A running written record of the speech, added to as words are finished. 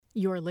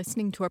You're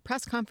listening to a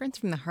press conference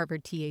from the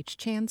Harvard T.H.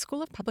 Chan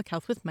School of Public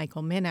Health with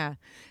Michael Mina,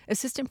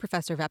 Assistant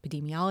Professor of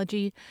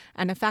Epidemiology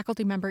and a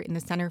faculty member in the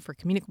Center for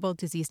Communicable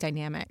Disease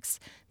Dynamics.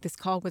 This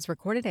call was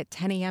recorded at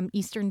 10 a.m.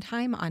 Eastern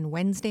Time on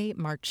Wednesday,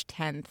 March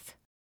 10th.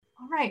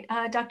 All right.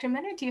 Dr.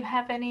 Mina, do you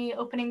have any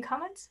opening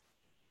comments?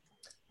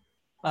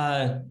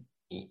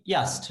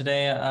 Yes,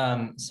 today.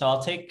 So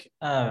I'll take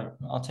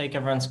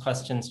everyone's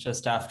questions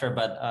just after,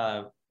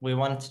 but we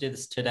wanted to do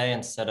this today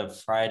instead of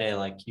Friday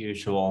like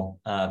usual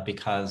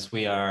because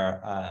we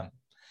are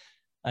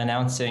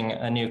announcing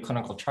a new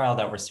clinical trial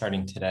that we're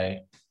starting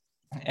today,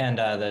 and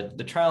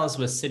the trial is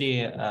with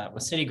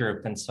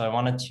Citigroup, and so I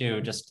wanted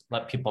to just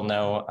let people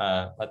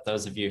know, let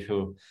those of you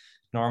who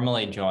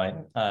normally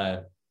join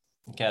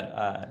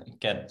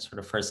get sort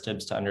of first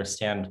dibs to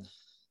understand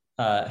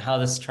how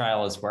this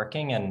trial is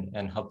working,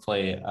 and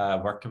hopefully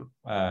work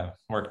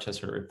to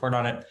sort of report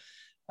on it,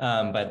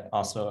 but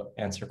also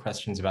answer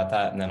questions about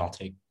that, and then I'll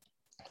take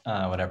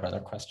whatever other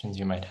questions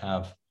you might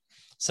have.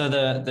 So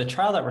the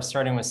trial that we're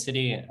starting with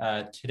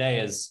Citi today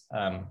is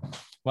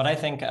what I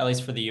think, at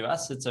least for the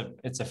US, it's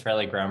a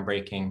fairly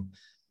groundbreaking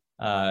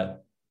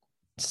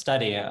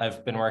study.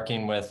 I've been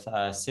working with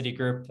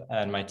Citigroup,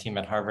 and my team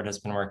at Harvard has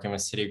been working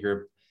with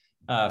Citigroup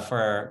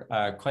for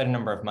quite a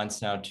number of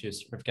months now to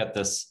sort of get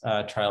this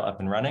trial up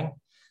and running.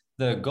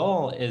 The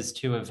goal is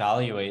to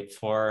evaluate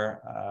for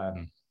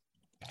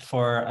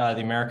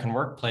the American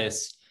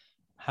workplace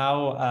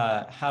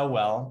how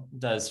well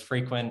does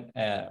frequent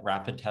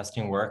rapid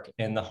testing work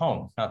in the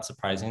home. Not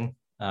surprising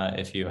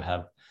if you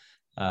have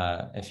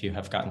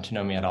gotten to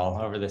know me at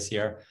all over this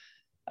year.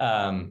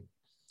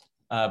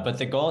 But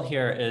the goal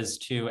here is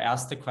to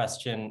ask the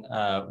question,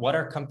 what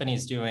are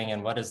companies doing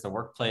and what is the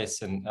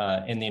workplace in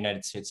the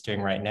United States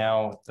doing right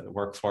now, the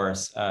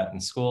workforce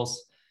and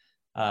schools?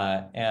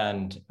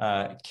 And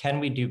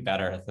can we do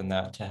better than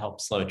that to help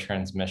slow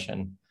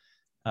transmission?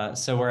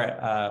 So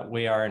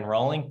we are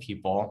enrolling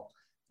people,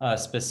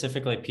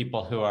 specifically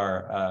people who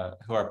are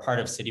part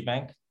of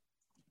Citibank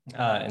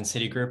and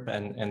Citigroup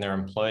and their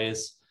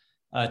employees,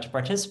 to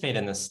participate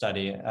in this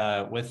study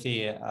with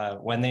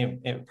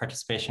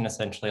participation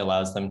essentially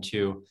allows them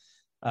to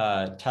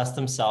test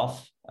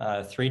themselves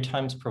 3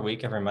 times per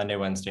week, every Monday,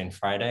 Wednesday, and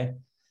Friday,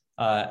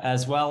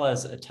 as well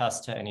as a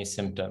test to any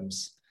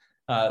symptoms.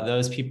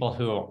 Those people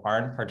who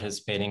aren't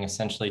participating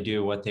essentially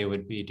do what they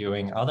would be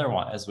doing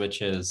otherwise,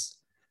 which is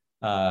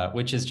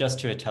just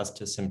to attest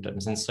to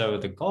symptoms. And so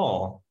the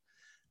goal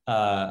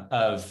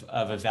of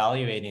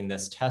evaluating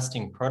this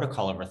testing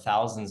protocol over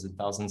thousands and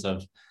thousands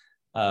of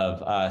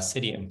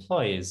Citi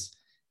employees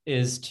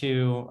is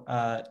to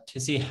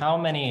see how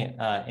many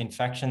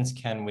infections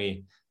can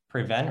we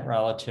prevent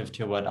relative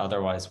to what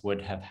otherwise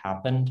would have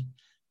happened.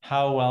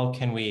 How well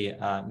can we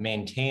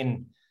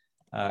maintain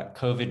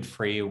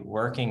COVID-free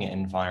working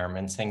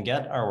environments and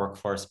get our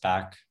workforce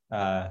back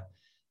to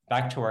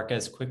work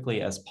as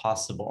quickly as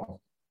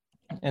possible.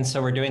 And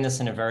so we're doing this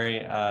in a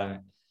very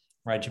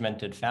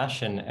regimented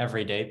fashion.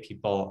 Every day,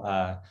 people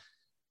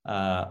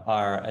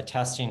are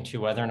attesting to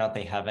whether or not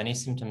they have any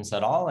symptoms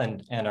at all,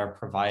 and are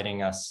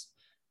providing us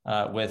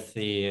with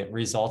the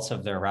results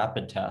of their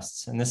rapid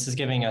tests. And this is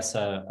giving us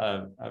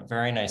a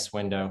very nice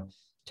window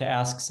to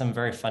ask some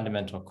very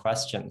fundamental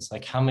questions,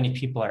 like how many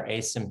people are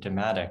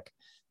asymptomatic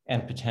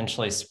and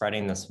potentially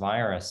spreading this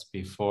virus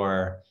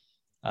before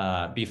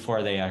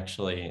they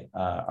actually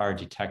are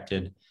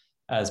detected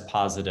as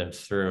positive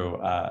through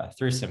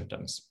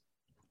symptoms.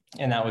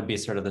 And that would be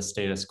sort of the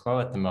status quo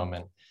at the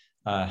moment.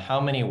 How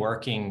many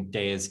working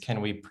days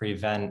can we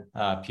prevent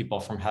people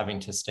from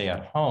having to stay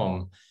at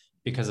home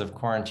because of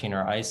quarantine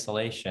or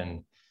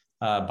isolation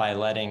by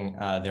letting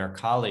their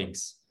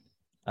colleagues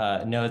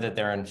know that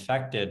they're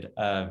infected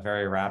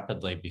very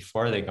rapidly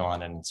before they go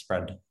on and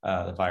spread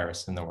the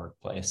virus in the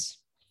workplace?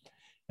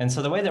 And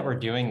so the way that we're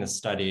doing this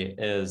study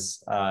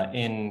is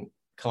in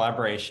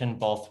collaboration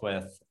both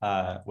with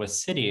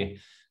Citi,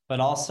 but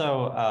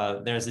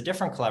also there's a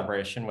different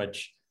collaboration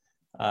which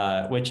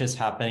is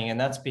happening, and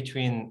that's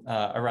between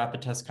a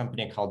rapid test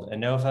company called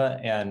Innova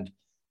and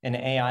an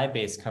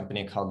AI-based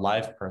company called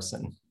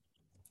LivePerson.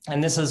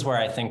 And this is where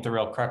I think the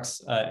real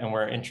crux and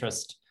where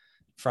interest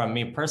from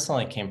me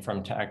personally came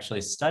from to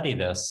actually study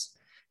this,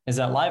 is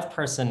that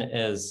LivePerson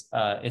is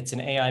it's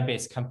an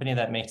AI-based company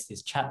that makes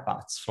these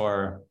chatbots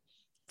for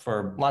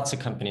lots of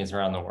companies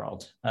around the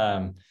world.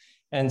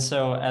 And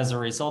so as a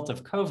result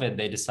of COVID,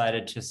 they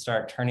decided to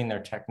start turning their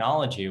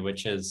technology,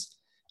 which is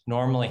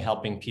normally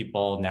helping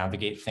people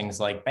navigate things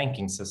like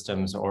banking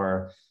systems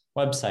or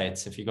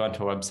websites. If you go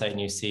into a website and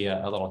you see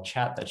a little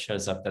chat that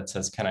shows up that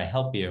says, "Can I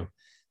help you?"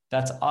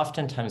 That's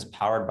oftentimes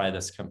powered by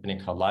this company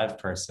called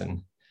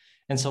LivePerson.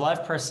 And so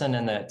LivePerson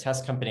and the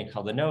test company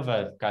called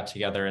Innova got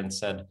together and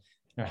said,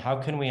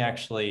 how can we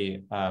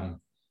actually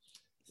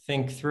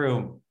think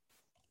through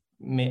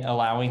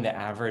allowing the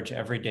average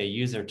everyday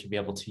user to be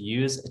able to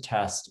use a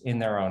test in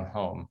their own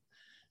home?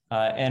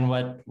 And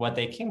what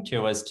they came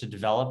to was to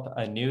develop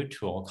a new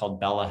tool called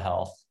Bella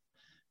Health,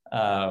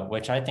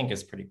 which I think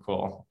is pretty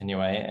cool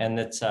anyway. And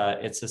it's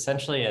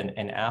essentially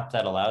an app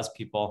that allows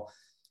people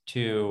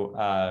to,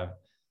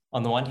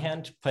 on the one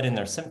hand, put in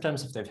their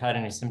symptoms if they've had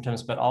any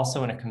symptoms, but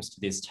also when it comes to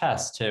these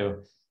tests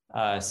to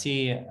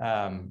see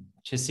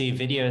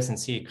videos and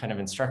see kind of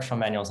instructional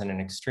manuals in an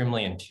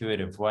extremely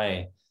intuitive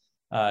way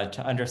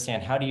to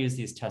understand how to use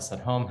these tests at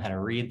home, how to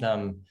read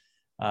them.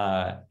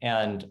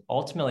 And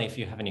ultimately, if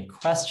you have any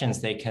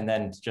questions, they can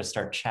then just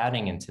start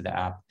chatting into the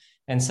app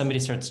and somebody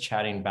starts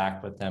chatting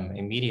back with them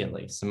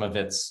immediately. Some of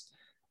it's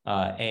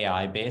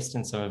AI based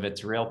and some of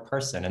it's real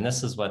person. And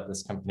this is what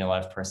this company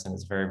LivePerson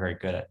is very, very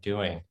good at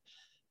doing.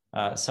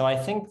 So I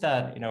think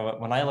that,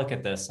 when I look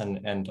at this,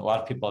 and a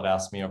lot of people have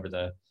asked me over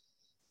the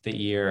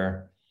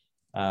year,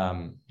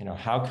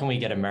 how can we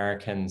get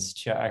Americans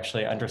to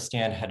actually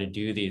understand how to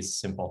do these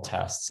simple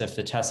tests? If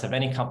the tests have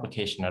any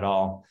complication at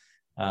all,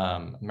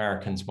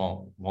 Americans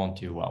won't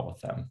do well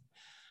with them.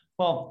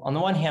 Well, on the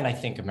one hand, I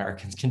think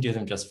Americans can do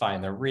them just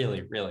fine. They're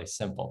really, really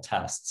simple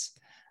tests.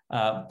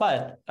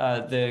 But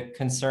the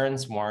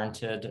concerns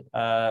warranted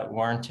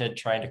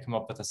trying to come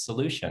up with a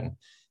solution.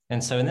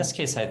 And so in this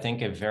case, I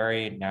think a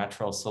very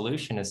natural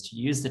solution is to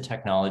use the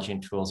technology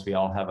and tools we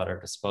all have at our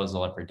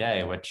disposal every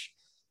day, which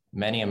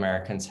many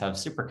Americans have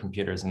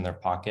supercomputers in their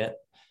pocket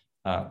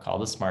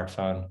called a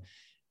smartphone,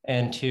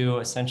 and to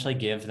essentially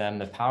give them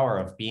the power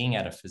of being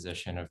at a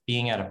physician, of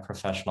being at a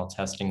professional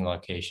testing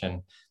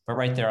location, but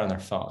right there on their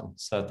phone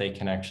so that they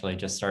can actually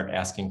just start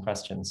asking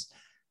questions.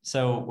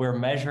 So we're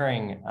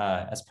measuring,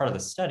 as part of the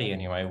study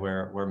anyway,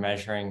 we're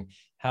measuring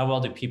how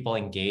well do people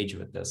engage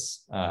with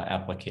this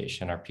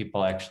application? Are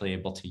people actually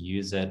able to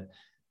use it?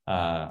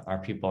 Are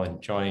people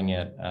enjoying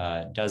it?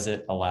 Does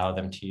it allow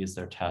them to use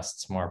their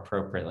tests more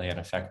appropriately and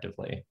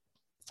effectively?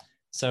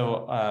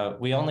 So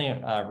we only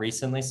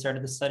recently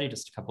started the study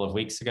just a couple of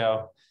weeks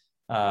ago.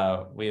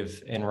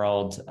 We've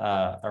enrolled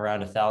around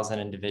 1,000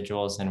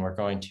 individuals, and we're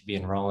going to be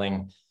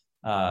enrolling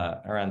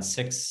around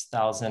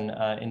 6,000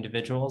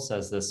 individuals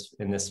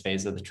in this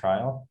phase of the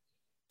trial.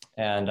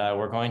 And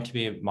we're going to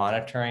be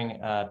monitoring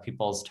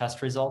people's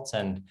test results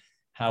and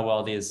how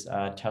well these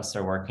tests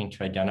are working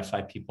to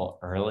identify people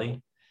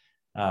early,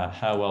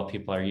 how well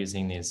people are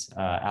using these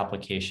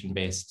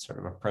application-based sort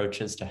of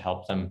approaches to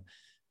help them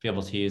be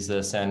able to use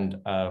this. And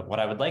what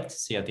I would like to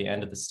see at the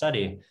end of the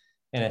study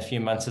in a few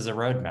months is a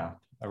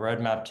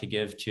roadmap to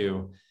give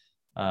to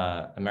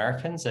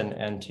Americans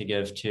and to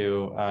give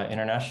to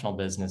international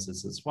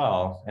businesses as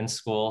well, and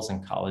schools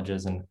and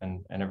colleges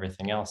and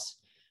everything else,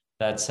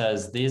 that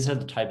says these are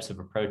the types of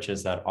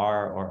approaches that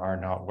are or are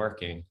not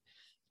working.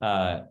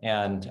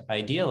 And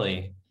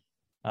ideally,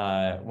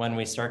 when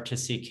we start to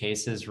see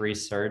cases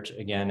resurge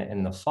again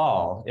in the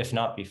fall, if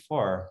not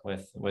before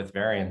with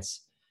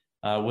variants,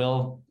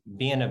 we'll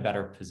be in a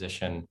better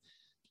position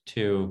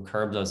to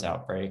curb those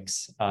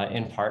outbreaks,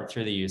 in part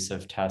through the use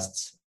of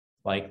tests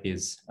like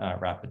these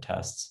rapid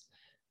tests,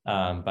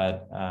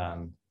 but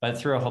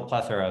through a whole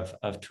plethora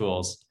of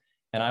tools.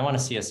 And I want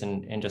to see us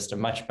in just a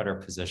much better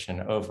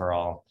position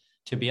overall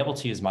to be able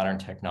to use modern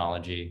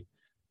technology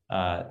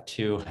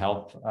to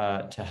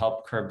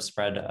help curb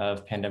spread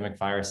of pandemic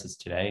viruses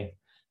today,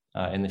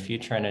 in the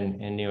future, and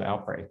in new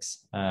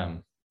outbreaks.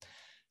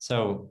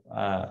 So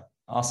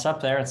I'll stop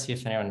there and see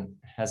if anyone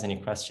has any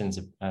questions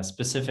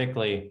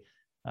specifically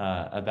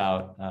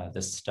about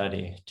this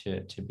study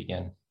to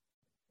begin.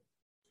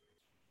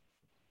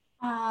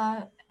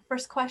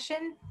 First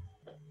question.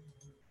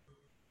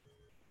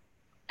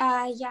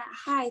 Yeah,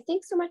 hi.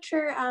 Thanks so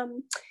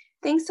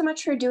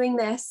much for doing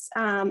this,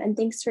 and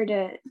thanks for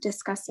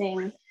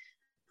discussing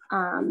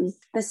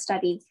the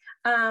study.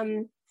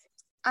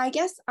 I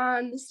guess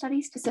on the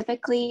study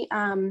specifically,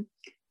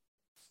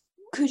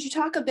 could you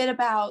talk a bit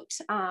about,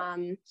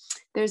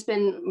 there's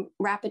been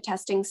rapid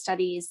testing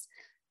studies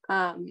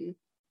kind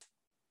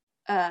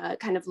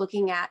of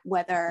looking at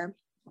whether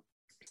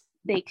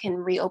they can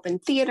reopen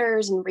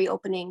theaters and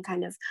reopening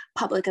kind of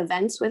public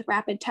events with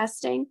rapid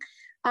testing.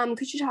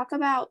 Could you talk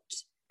about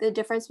the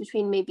difference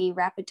between maybe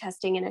rapid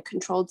testing in a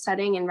controlled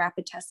setting and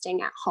rapid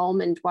testing at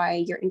home, and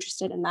why you're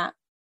interested in that?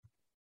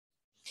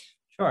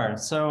 Sure.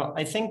 So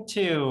I think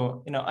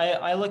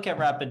I look at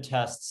rapid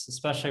tests,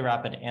 especially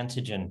rapid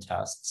antigen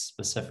tests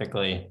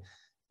specifically,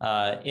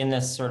 in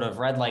this sort of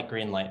red light,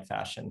 green light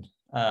fashion.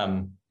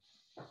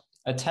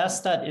 A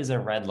test that is a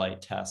red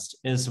light test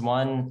is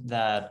one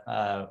that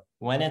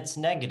when it's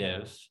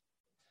negative,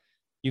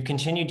 you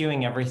continue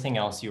doing everything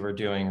else you were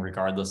doing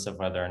regardless of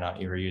whether or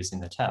not you were using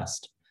the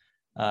test.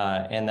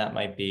 And that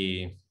might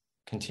be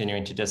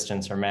continuing to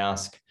distance or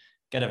mask,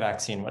 get a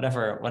vaccine,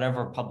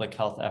 whatever public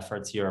health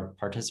efforts you're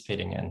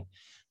participating in.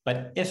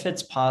 But if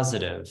it's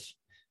positive,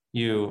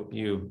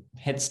 you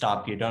hit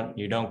stop, you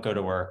don't go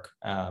to work,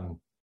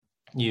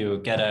 you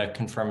get a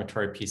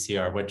confirmatory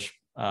PCR, which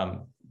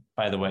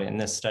by the way, in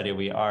this study,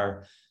 we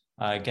are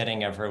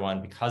getting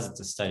everyone, because it's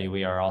a study,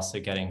 we are also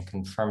getting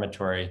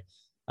confirmatory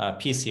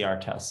PCR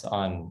tests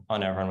on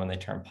everyone when they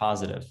turn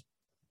positive.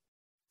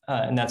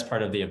 And that's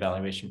part of the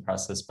evaluation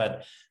process.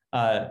 But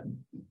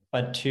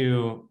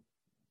to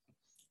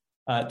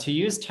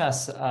use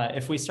tests,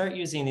 if we start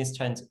using these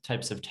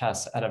types of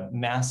tests at a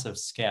massive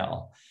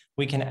scale,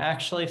 we can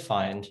actually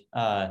find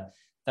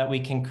that we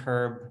can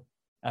curb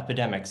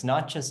epidemics,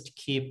 not just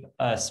keep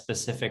a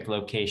specific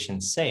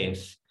location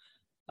safe,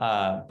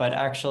 but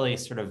actually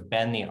sort of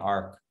bend the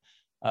arc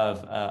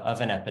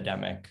of an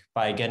epidemic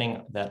by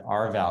getting that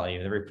R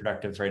value, the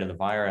reproductive rate of the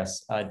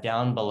virus,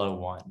 down below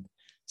 1.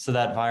 So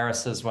that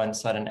viruses, when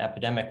it's at an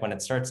epidemic, when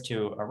it starts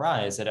to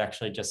arise, it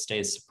actually just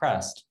stays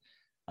suppressed.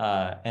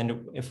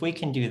 And if we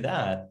can do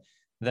that,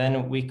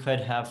 then we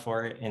could have,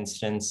 for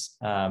instance,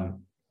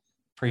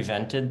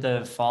 prevented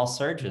the fall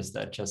surges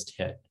that just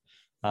hit.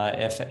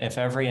 If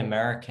every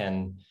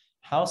American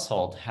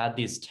household had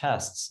these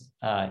tests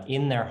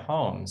in their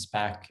homes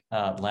back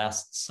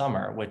last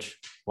summer, which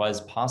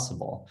was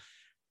possible,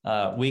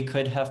 we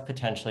could have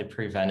potentially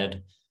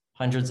prevented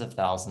hundreds of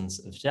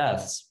thousands of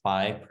deaths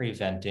by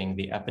preventing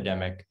the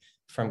epidemic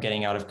from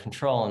getting out of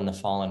control in the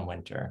fall and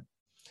winter.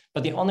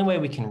 But the only way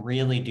we can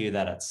really do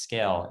that at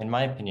scale, in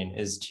my opinion,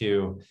 is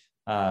to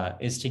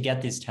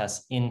get these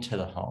tests into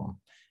the home.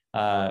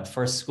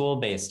 For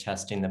school-based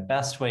testing, the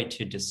best way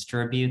to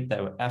distribute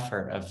the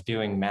effort of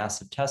doing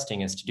massive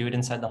testing is to do it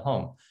inside the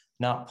home,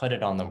 not put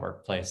it on the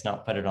workplace,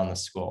 not put it on the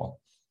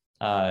school.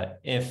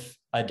 If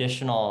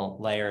additional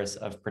layers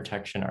of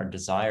protection are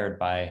desired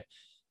by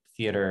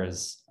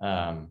theaters,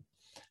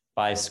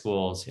 by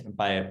schools,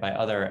 by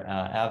other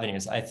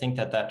avenues, I think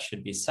that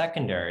should be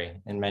secondary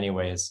in many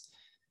ways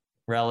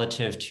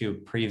relative to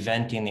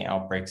preventing the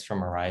outbreaks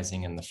from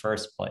arising in the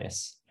first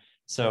place.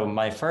 So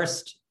my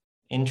first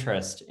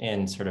interest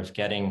in sort of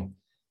getting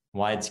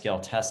wide-scale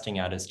testing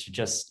out is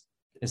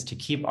to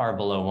keep R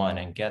below 1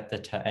 and get the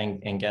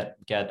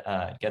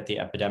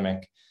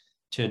epidemic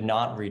to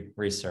not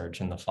resurge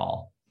in the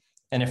fall.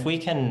 And if we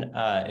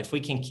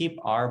can keep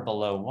R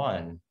below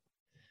 1,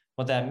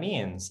 what that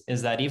means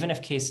is that even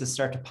if cases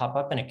start to pop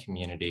up in a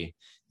community,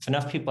 if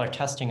enough people are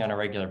testing on a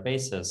regular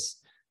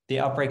basis, the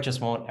outbreak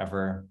just won't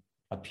ever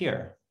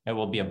appear. It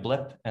will be a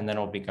blip and then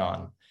it'll be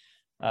gone.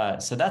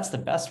 So that's the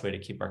best way to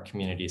keep our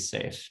communities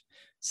safe.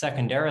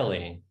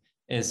 Secondarily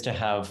is to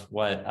have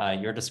what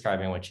you're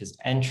describing, which is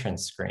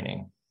entrance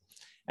screening.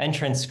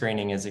 Entrance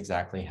screening is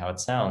exactly how it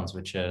sounds,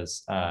 which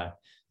is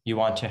you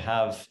want to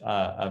have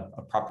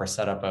a proper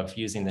setup of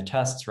using the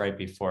tests right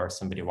before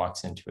somebody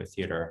walks into a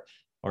theater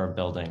or a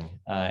building.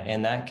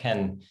 And that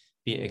can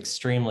be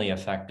extremely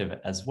effective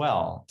as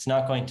well. It's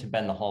not going to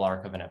bend the whole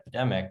arc of an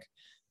epidemic,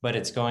 but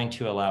it's going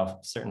to allow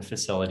certain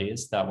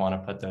facilities that want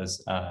to put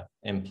those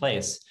in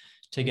place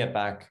to get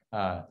back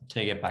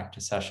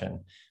to session.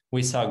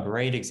 We saw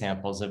great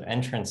examples of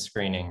entrance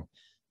screening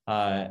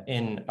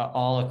in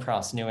all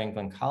across New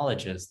England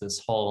colleges this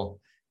whole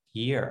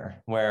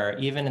year, where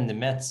even in the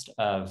midst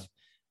of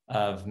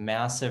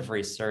massive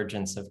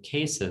resurgence of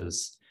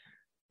cases,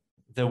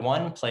 the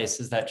one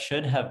places that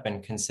should have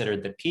been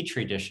considered the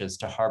petri dishes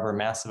to harbor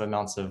massive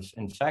amounts of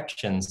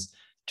infections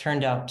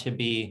turned out to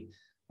be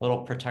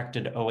little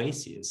protected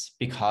oases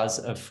because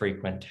of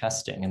frequent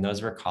testing, and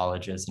those were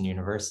colleges and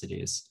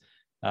universities.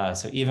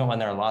 So even when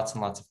there are lots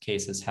and lots of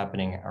cases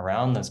happening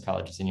around those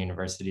colleges and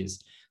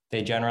universities,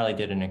 they generally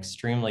did an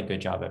extremely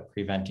good job at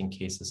preventing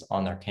cases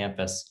on their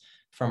campus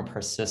from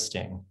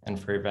persisting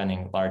and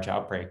preventing large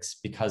outbreaks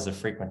because of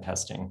frequent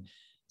testing.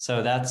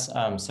 So that's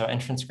so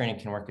entrance screening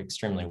can work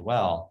extremely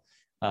well.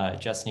 It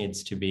just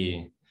needs to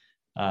be,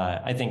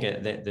 I think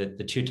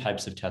the two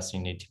types of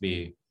testing need to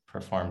be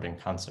performed in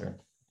concert.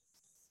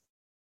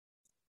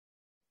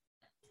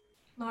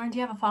 Lauren, do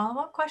you have a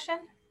follow-up question?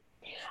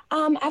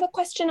 I have a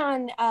question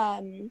on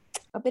a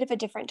bit of a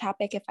different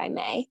topic, if I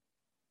may.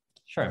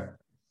 Sure.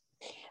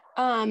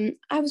 I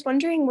was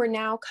wondering, we're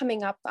now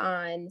coming up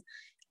on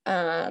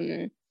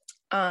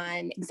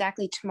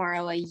exactly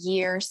tomorrow a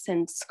year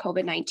since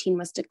COVID-19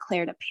 was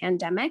declared a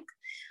pandemic.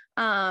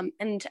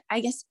 And I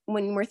guess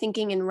when we're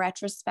thinking in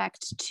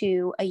retrospect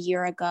to a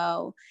year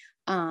ago,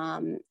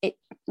 it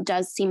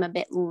does seem a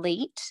bit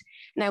late.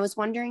 And I was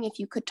wondering if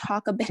you could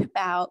talk a bit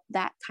about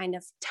that kind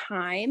of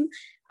time.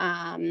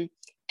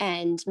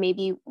 And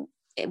maybe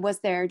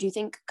do you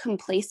think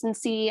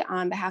complacency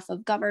on behalf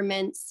of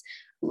governments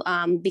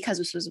because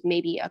this was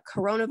maybe a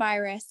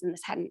coronavirus and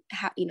this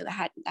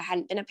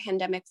hadn't been a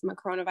pandemic from a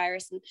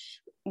coronavirus, and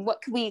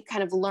what could we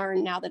kind of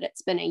learn now that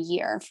it's been a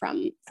year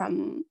from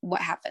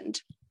what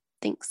happened?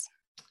 Thanks.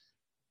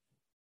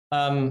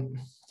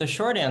 The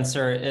short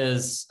answer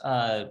is,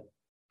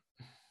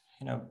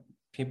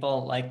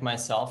 people like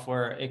myself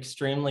were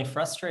extremely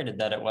frustrated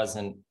that it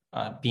wasn't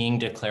being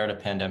declared a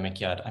pandemic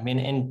yet. I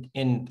mean,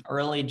 in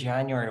early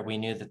January, we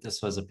knew that this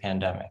was a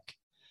pandemic,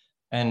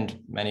 and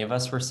many of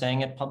us were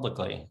saying it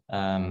publicly.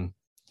 I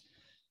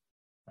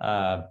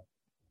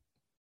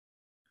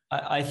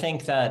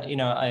think that,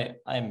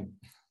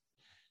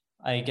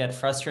 I get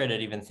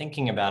frustrated even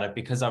thinking about it,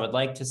 because I would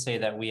like to say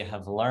that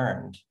we've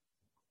learned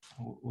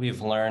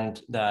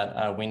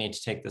that we need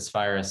to take this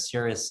virus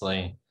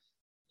seriously.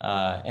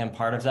 And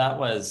part of that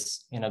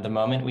was, the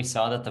moment we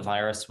saw that the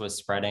virus was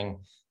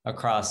spreading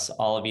across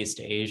all of East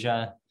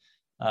Asia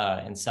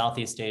and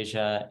Southeast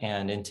Asia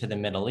and into the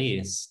Middle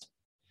East,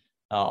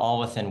 all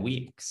within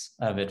weeks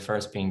of it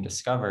first being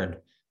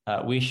discovered,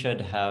 we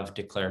should have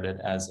declared it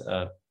as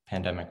a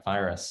pandemic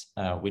virus.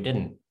 We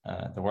didn't.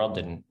 The world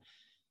didn't.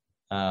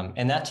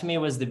 And that to me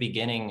was the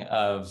beginning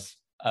of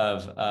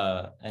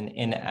an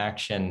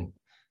inaction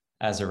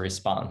as a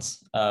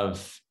response,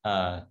 of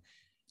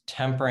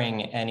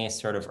tempering any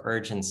sort of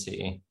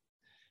urgency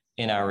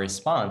in our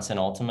response. And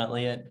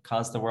ultimately it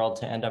caused the world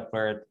to end up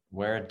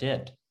where it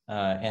did.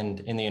 And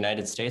in the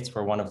United States,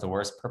 we're one of the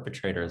worst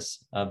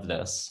perpetrators of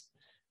this.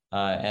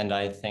 And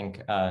I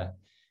think,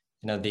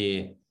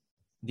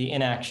 the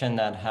inaction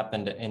that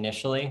happened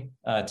initially,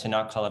 to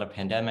not call it a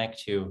pandemic,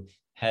 to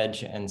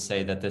hedge and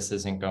say that this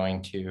isn't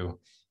going to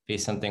be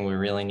something we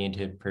really need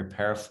to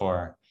prepare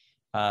for,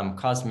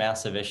 caused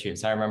massive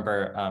issues. I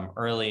remember I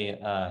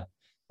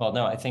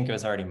think it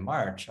was already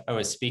March, I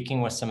was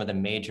speaking with some of the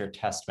major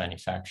test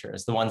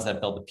manufacturers, the ones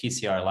that build the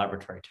PCR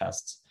laboratory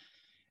tests.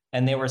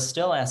 And they were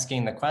still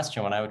asking the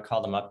question when I would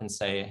call them up and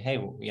say, hey,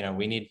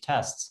 we need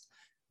tests.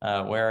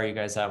 Where are you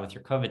guys at with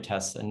your COVID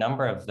tests? A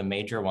number of the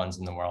major ones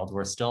in the world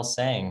were still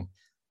saying,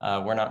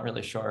 we're not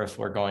really sure if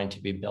we're going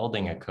to be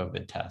building a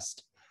COVID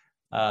test.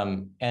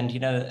 And,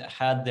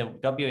 had the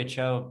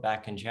WHO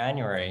back in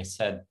January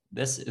said,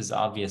 this is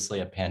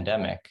obviously a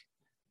pandemic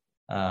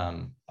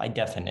by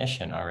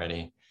definition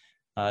already,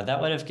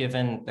 that would have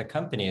given the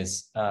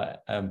companies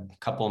a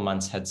couple of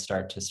months head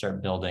start to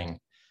start building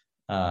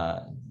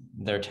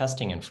their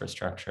testing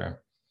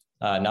infrastructure,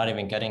 not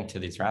even getting to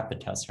these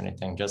rapid tests or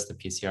anything, just the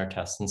PCR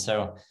tests. And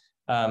so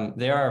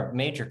there are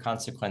major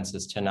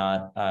consequences to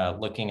not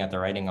looking at the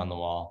writing on the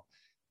wall,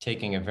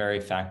 taking a very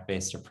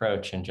fact-based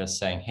approach and just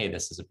saying, hey,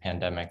 this is a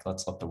pandemic,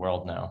 let's let the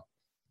world know.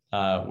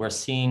 We're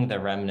seeing the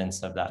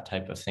remnants of that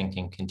type of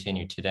thinking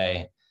continue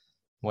today,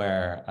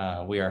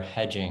 where we are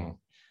hedging.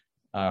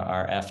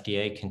 Our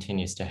FDA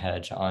continues to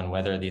hedge on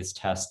whether these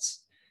tests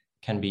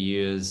can be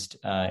used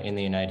in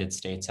the United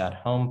States at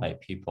home by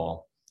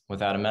people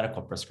without a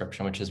medical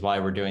prescription, which is why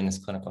we're doing this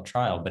clinical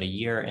trial. But a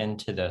year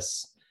into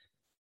this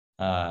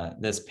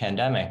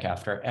pandemic,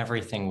 after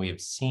everything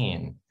we've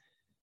seen,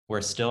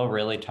 we're still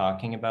really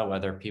talking about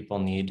whether people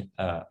need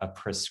a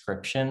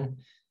prescription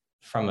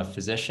from a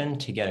physician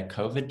to get a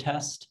COVID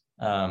test.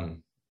 That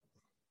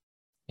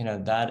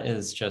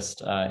is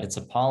just, it's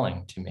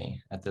appalling to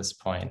me at this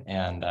point.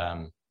 And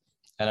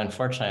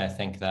unfortunately, I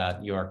think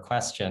that your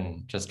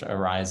question just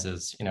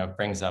arises,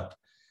 brings up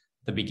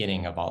the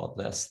beginning of all of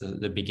this,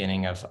 the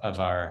beginning of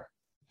our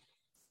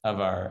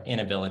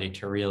inability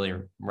to really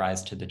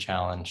rise to the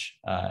challenge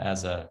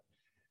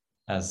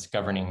as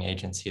governing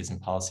agencies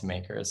and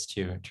policymakers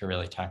to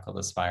really tackle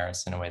this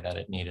virus in a way that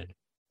it needed.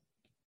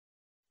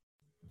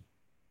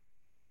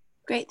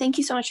 Great, thank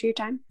you so much for your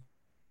time.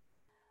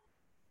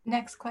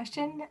 Next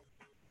question.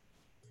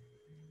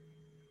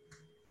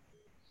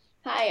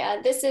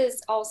 Hi, this is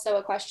also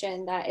a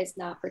question that is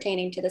not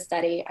pertaining to the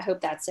study. I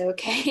hope that's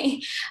okay.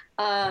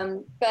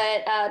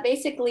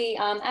 Basically,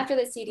 after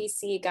the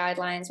CDC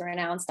guidelines were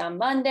announced on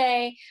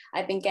Monday,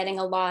 I've been getting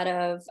a lot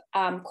of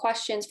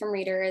questions from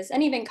readers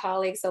and even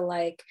colleagues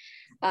alike,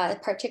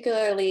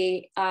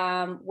 particularly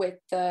with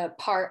the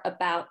part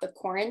about the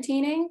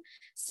quarantining.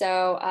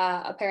 So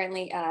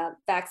apparently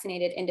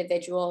vaccinated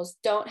individuals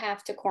don't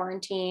have to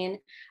quarantine,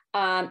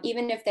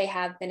 even if they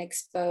have been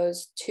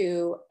exposed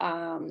to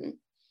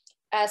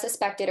a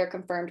suspected or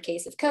confirmed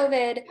case of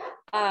COVID,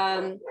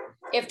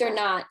 if they're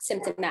not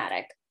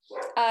symptomatic.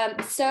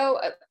 So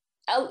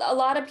a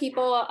lot of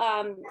people,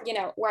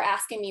 were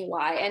asking me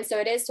why. And so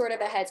it is sort of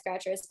a head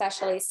scratcher,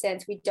 especially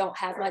since we don't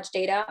have much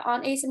data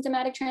on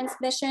asymptomatic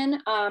transmission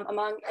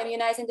among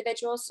immunized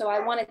individuals. So I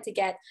wanted to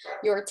get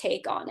your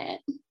take on it.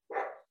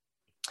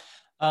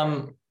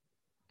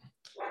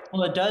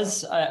 Well, it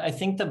does. I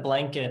think the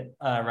blanket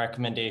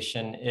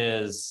recommendation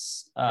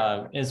is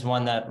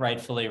one that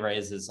rightfully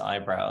raises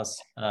eyebrows.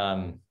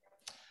 The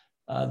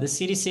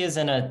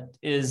CDC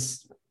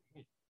is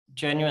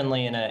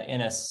genuinely in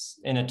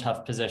a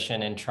tough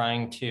position in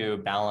trying to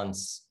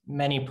balance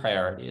many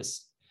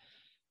priorities.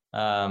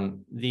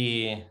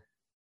 The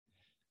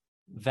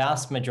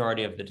vast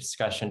majority of the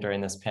discussion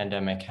during this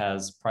pandemic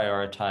has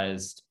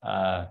prioritized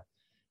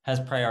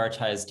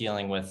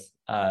dealing with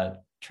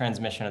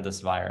transmission of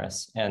this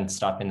virus and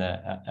stopping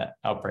the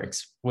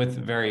outbreaks with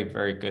very,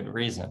 very good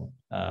reason,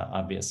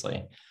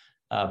 obviously.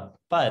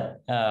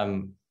 But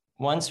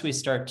once we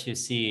start to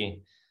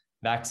see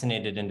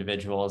vaccinated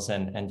individuals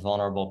and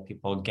vulnerable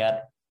people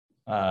get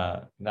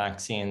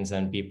vaccines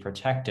and be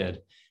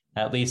protected,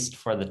 at least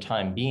for the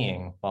time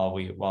being, while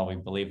we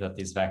believe that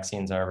these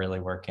vaccines are really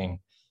working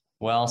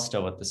well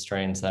still with the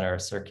strains that are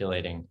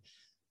circulating,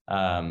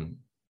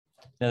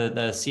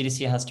 the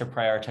CDC has to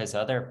prioritize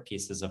other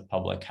pieces of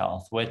public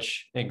health,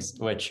 which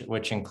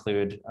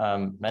include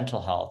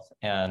mental health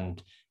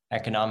and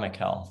economic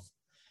health.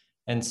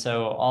 And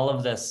so all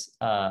of this,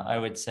 I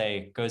would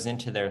say, goes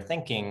into their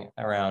thinking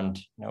around,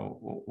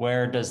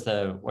 where does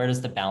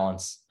the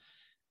balance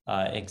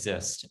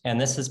exist? And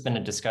this has been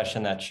a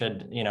discussion that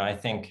I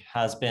think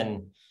has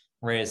been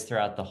raised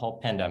throughout the whole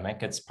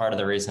pandemic. It's part of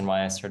the reason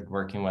why I started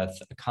working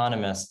with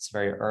economists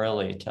very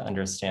early to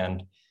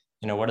understand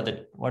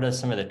what are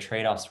some of the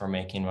trade-offs we're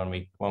making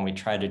when we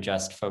try to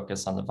just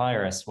focus on the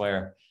virus,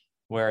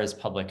 whereas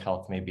public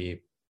health may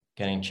be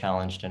getting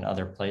challenged in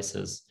other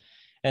places.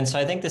 And so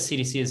I think the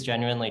CDC is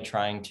genuinely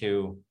trying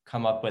to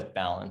come up with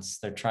balance.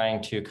 They're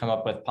trying to come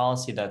up with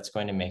policy that's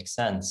going to make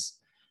sense.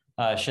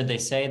 Should they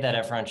say that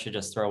everyone should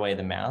just throw away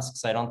the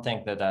masks? I don't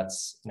think that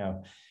that's,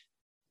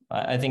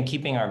 I think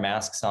keeping our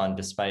masks on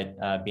despite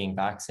being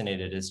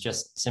vaccinated is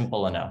just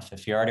simple enough.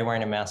 If you're already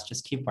wearing a mask,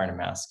 just keep wearing a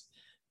mask.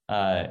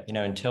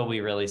 Until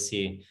we really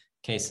see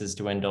cases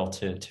dwindle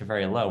to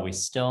very low, we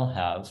still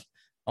have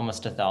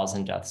almost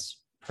 1,000 deaths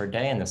per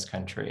day in this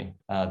country.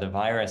 The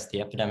virus,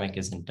 the epidemic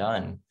isn't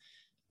done,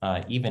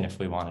 even if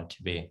we want it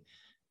to be.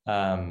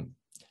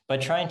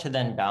 But trying to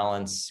then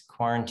balance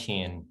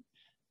quarantine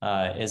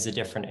is a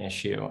different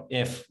issue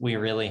if we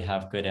really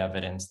have good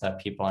evidence that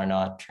people are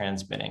not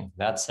transmitting.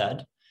 That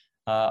said,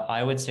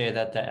 I would say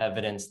that the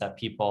evidence that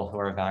people who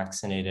are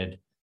vaccinated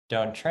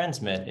don't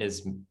transmit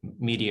is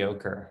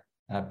mediocre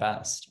at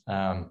best.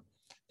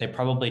 They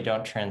probably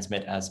don't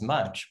transmit as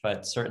much,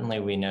 but certainly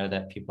we know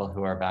that people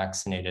who are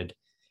vaccinated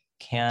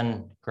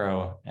can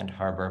grow and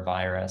harbor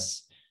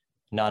virus,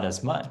 not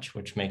as much,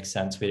 which makes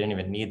sense. We didn't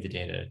even need the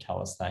data to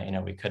tell us that.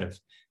 We could have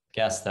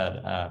guessed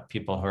that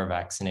people who are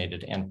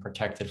vaccinated and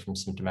protected from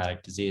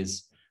symptomatic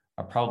disease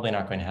are probably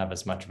not going to have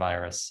as much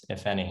virus,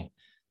 if any.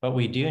 But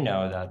we do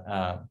know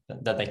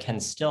that they can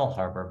still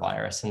harbor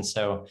virus. And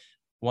so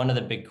one of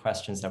the big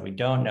questions that we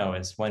don't know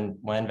is when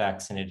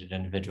vaccinated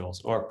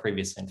individuals or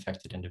previously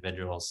infected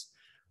individuals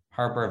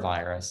harbor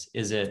virus,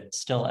 is it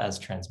still as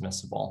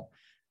transmissible?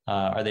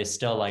 Are they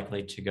still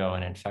likely to go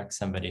and infect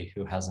somebody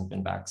who hasn't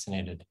been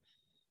vaccinated?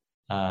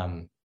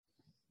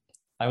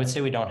 I would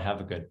say we don't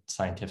have a good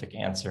scientific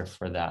answer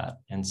for that.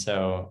 And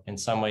so in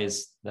some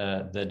ways,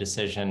 the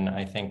decision,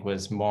 I think,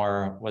 was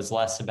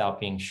less about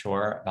being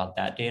sure about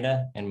that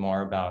data and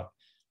more about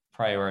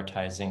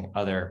prioritizing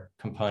other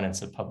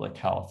components of public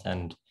health.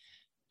 And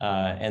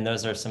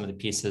those are some of the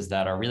pieces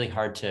that are really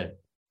hard to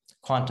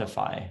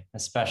quantify,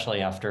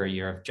 especially after a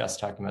year of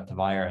just talking about the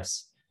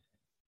virus,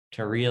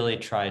 to really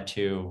try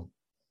to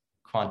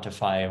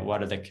quantify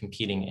what are the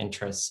competing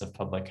interests of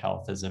public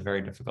health is a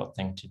very difficult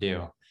thing to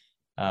do.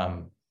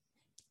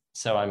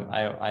 So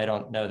I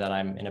don't know that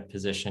I'm in a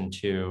position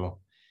to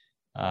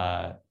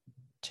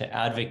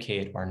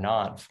advocate or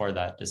not for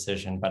that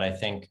decision, but I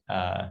think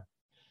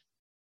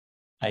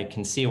I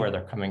can see where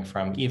they're coming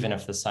from, even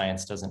if the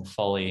science doesn't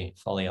fully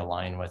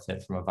align with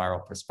it from a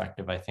viral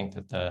perspective. I think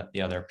that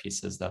the other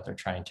pieces that they're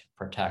trying to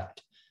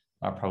protect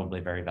are probably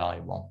very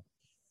valuable.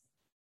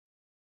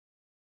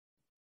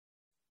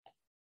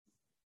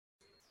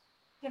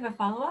 You have a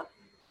follow-up?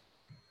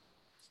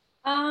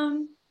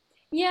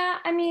 Yeah,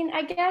 I mean,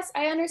 I guess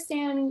I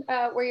understand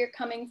where you're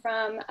coming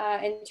from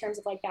in terms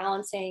of like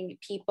balancing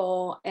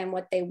people and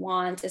what they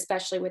want,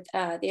 especially with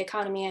the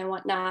economy and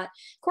whatnot.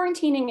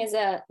 Quarantining is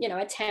a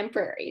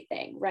temporary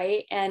thing,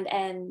 right?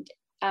 And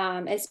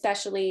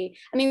especially,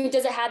 I mean,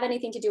 does it have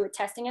anything to do with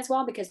testing as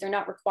well? Because they're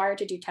not required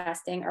to do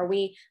testing. Are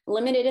we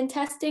limited in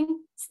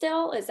testing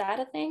still? Is that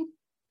a thing?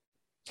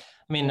 I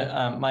mean,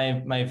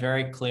 my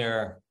very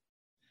clear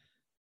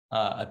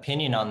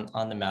opinion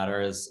on the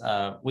matter is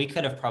we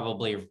could have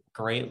probably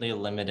greatly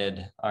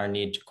limited our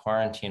need to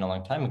quarantine a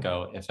long time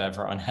ago if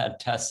everyone had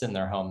tests in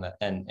their home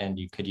and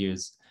you could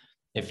use.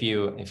 If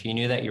you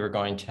knew that you were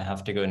going to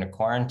have to go into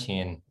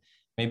quarantine,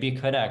 maybe you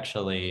could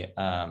actually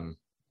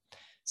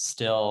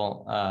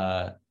still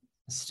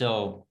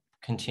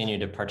continue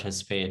to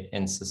participate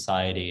in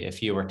society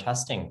if you were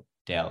testing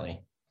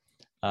daily.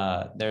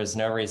 There's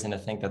no reason to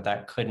think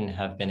that couldn't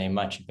have been a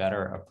much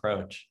better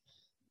approach.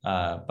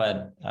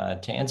 But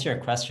to answer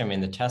your question, I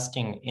mean, the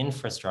testing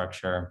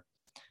infrastructure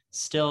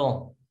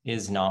still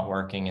is not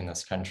working in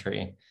this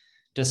country,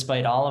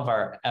 despite all of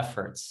our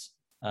efforts.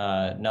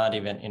 Not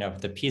even,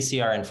 the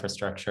PCR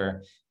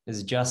infrastructure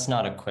is just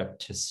not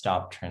equipped to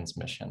stop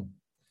transmission.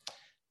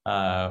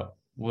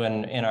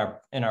 When in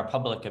our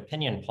public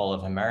opinion poll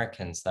of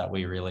Americans that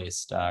we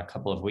released a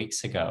couple of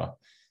weeks ago,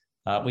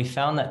 we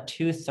found that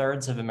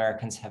 2/3 of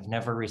Americans have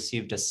never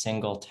received a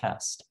single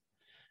test.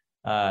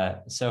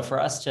 So for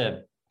us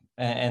to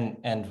and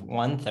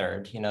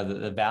 1/3,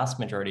 the vast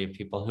majority of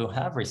people who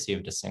have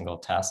received a single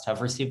test have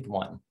received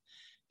one.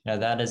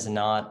 That is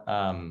not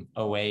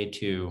a way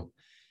to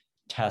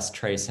test,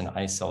 trace, and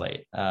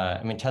isolate.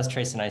 I mean, test,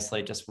 trace, and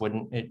isolate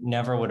it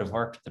never would have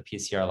worked with the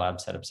PCR lab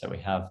setups that we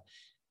have.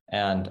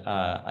 And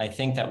I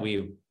think that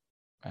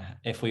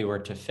if we were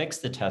to fix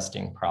the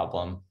testing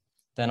problem,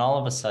 then all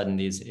of a sudden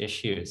these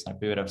issues,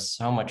 like we would have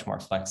so much more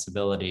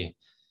flexibility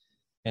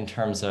in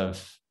terms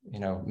of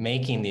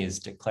making these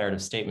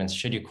declarative statements.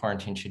 Should you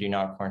quarantine? Should you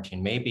not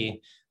quarantine?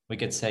 Maybe we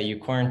could say you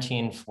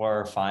quarantine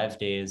for 5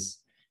 days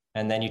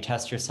and then you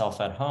test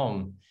yourself at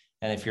home.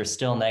 And if you're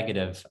still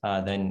negative,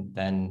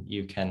 then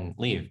you can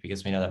leave,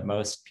 because we know that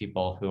most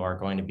people who are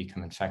going to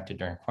become infected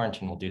during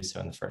quarantine will do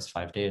so in the first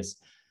 5 days.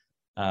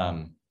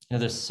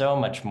 There's so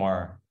much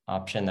more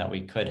option that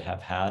we could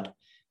have had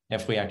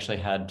if we actually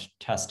had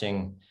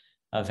testing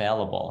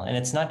available. And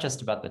it's not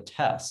just about the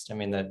test. I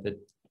mean,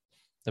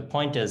 the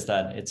point is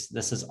that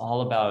this is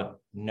all about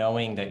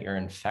knowing that you're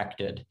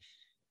infected.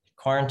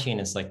 Quarantine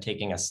is like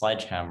taking a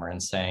sledgehammer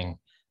and saying,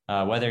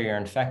 whether you're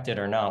infected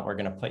or not, we're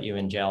going to put you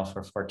in jail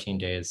for 14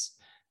 days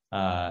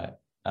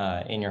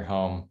in your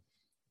home,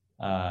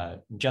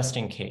 just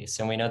in case.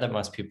 And we know that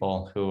most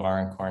people who are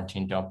in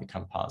quarantine don't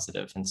become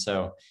positive. And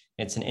so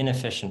it's an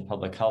inefficient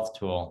public health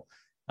tool,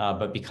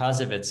 but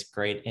because of its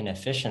great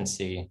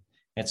inefficiency,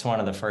 it's one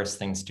of the first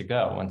things to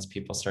go once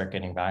people start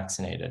getting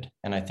vaccinated.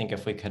 And I think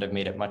if we could have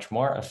made it much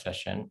more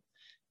efficient,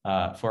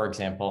 for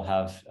example,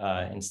 have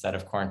instead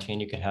of quarantine,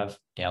 you could have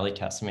daily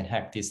tests. I mean,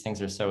 heck, these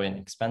things are so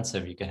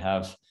inexpensive. You could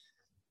have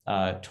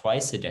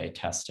twice a day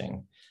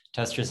testing.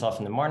 Test yourself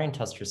in the morning,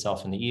 test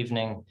yourself in the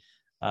evening,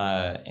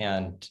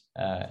 and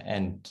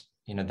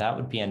that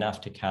would be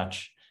enough to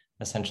catch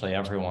essentially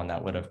everyone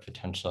that would have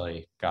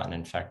potentially gotten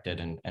infected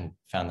and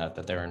found out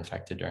that they were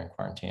infected during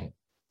quarantine.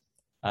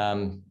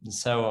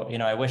 So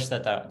I wish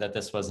that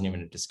this wasn't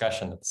even a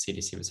discussion that the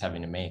CDC was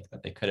having to make,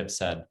 that they could have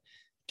said,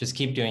 just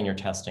keep doing your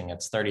testing.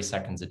 It's 30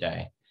 seconds a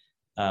day.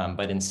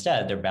 But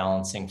instead, they're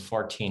balancing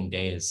 14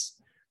 days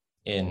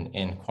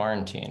in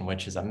quarantine,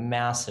 which is a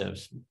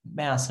massive,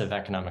 massive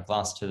economic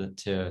loss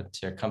to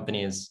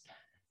companies.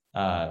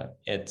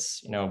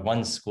 It's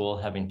one school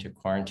having to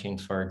quarantine,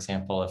 for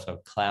example, if a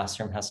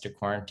classroom has to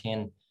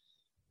quarantine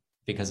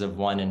because of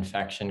one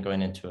infection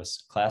going into a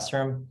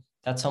classroom,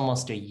 that's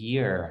almost a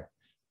year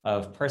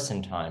of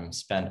person time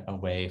spent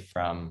away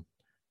from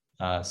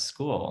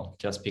school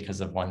just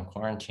because of one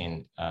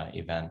quarantine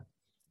event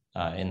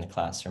in the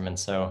classroom. And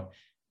so,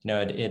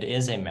 it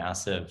is a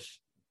massive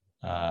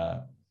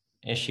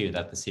issue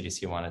that the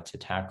CDC wanted to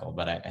tackle,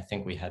 but I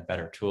think we had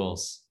better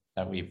tools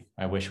that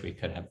I wish we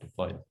could have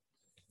deployed.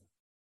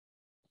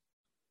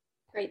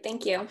 Great,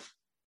 thank you.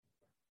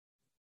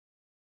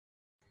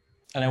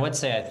 And I would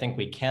say I think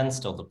we can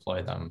still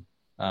deploy them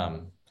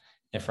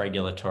if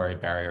regulatory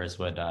barriers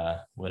would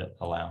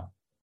allow.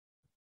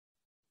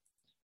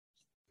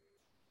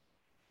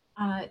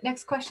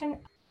 Next question.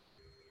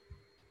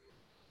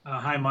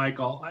 Hi,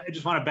 Michael. I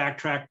just want to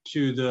backtrack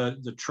to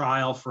the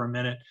trial for a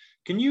minute.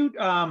 Can you,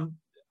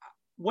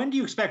 when do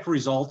you expect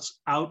results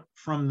out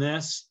from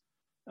this?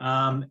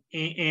 And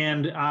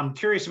I'm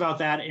curious about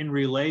that in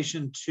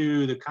relation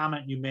to the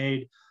comment you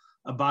made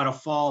about a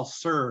fall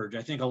surge.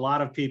 I think a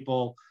lot of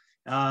people,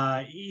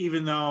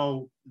 even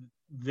though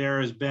there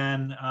has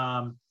been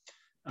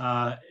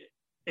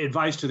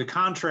advice to the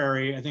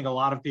contrary, I think a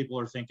lot of people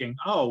are thinking,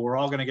 oh, we're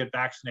all going to get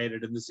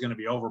vaccinated and this is going to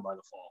be over by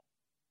the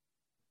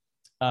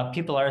fall.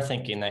 People are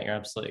thinking that. You're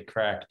absolutely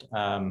correct.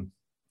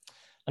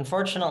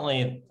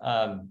 Unfortunately,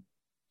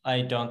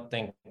 I don't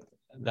think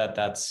that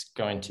it's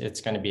going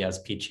to be as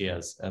peachy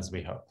as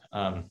we hope.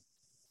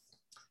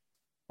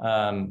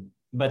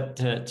 But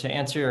to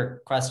answer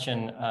your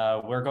question,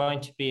 we're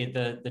going to be,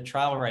 the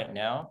trial right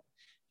now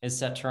is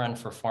set to run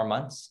for 4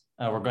 months.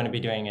 We're going to be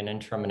doing an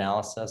interim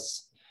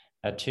analysis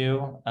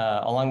too.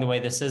 Along the way,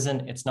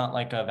 it's not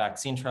like a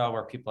vaccine trial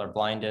where people are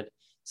blinded.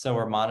 So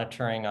we're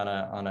monitoring on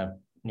a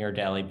near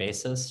daily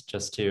basis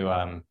just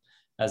to,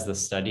 as the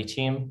study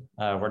team,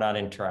 we're not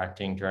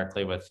interacting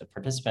directly with the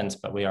participants,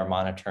 but we are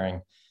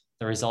monitoring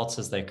the results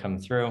as they come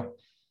through.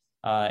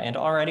 And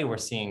already we're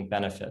seeing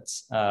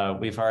benefits.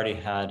 We've already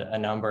had a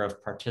number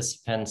of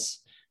participants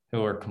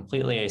who are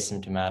completely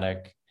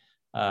asymptomatic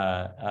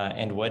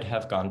and would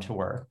have gone to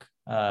work,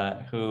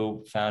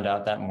 who found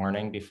out that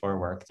morning before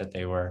work that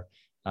they were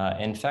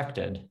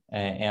infected.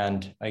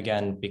 And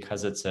again,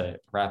 because it's a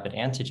rapid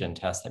antigen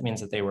test, that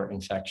means that they were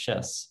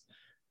infectious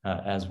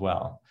as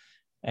well,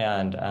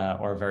 and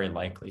or very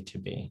likely to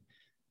be.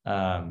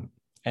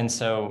 And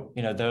so,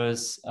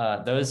 those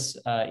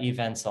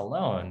events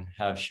alone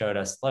have showed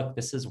us, look,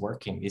 this is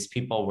working. These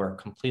people were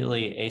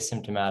completely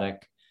asymptomatic.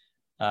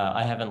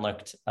 I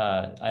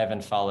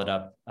haven't followed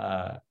up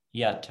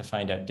yet to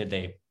find out, did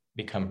they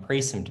become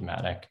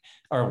pre-symptomatic,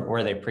 or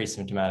were they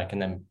pre-symptomatic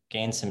and then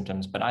gain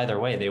symptoms? But either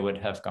way, they would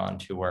have gone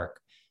to work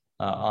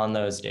on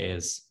those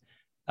days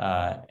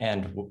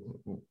and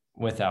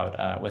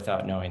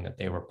without knowing that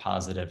they were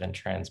positive and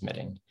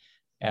transmitting.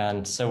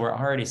 And so we're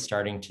already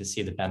starting to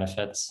see the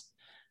benefits.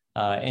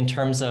 In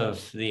terms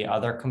of the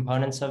other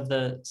components of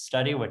the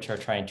study, which are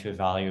trying to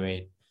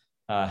evaluate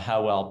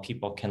how well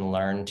people can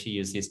learn to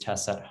use these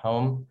tests at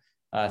home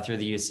through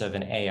the use of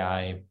an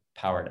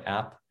AI-powered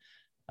app,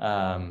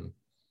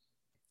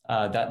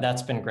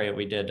 that's been great.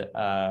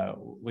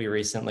 We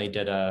recently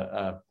did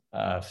a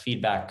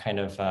feedback kind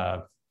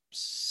of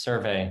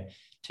survey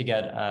to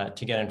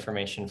get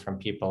information from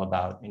people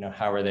about,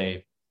 how are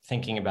they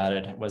thinking about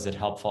it? Was it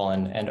helpful?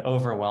 And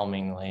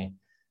overwhelmingly,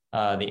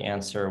 the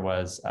answer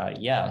was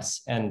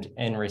yes. And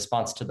in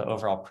response to the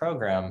overall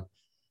program,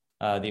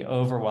 the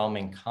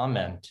overwhelming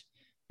comment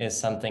is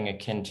something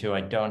akin to,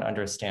 I don't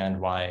understand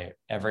why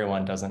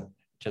everyone doesn't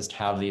just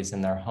have these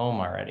in their home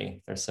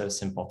already. They're so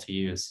simple to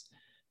use.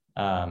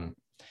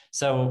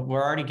 So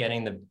we're already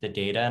getting the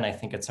data, and I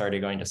think it's already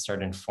going to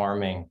start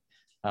informing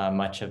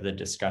much of the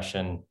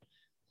discussion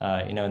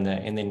in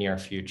the near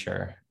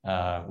future.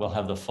 We'll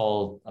have the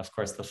full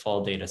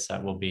data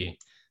set will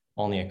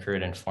only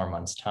accrued in 4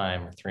 months'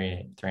 time, or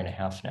three and a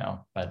half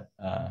now, but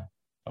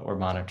we're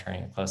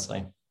monitoring it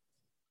closely.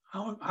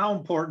 How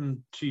important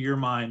to your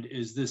mind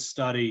is this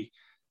study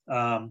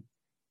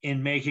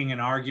in making an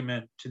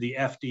argument to the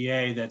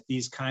FDA that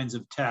these kinds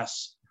of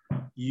tests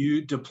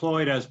you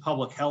deployed as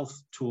public health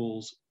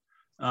tools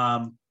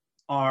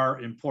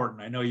are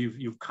important? I know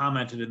you've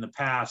commented in the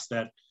past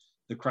that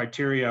the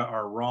criteria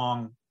are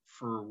wrong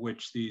for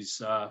which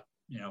these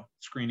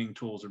screening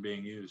tools are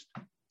being used.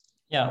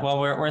 Yeah, well,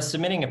 we're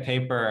submitting a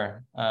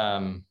paper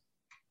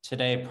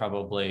today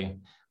probably,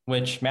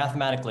 which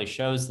mathematically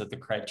shows that the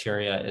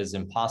criteria is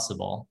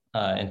impossible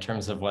in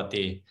terms of what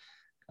the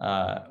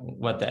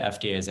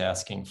FDA is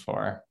asking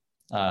for,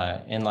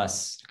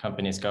 unless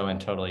companies go and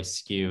totally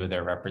skew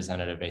their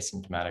representative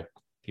asymptomatic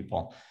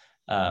people.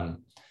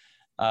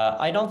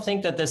 I don't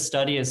think that this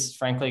study is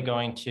frankly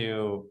going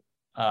to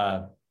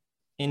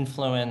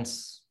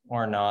influence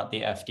or not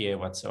the FDA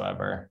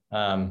whatsoever.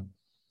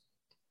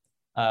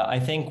 I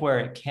think where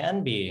it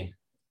can be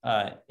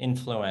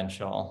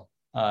influential,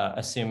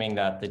 assuming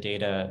that the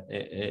data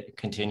it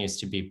continues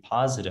to be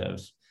positive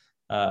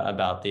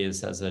about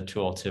these as a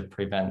tool to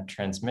prevent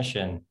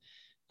transmission,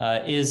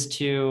 is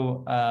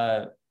to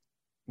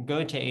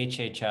go to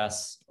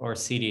HHS or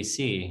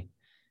CDC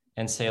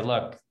and say,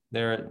 look,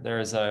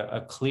 there's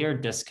a clear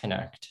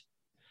disconnect.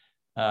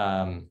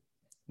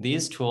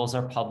 These tools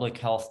are public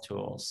health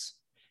tools,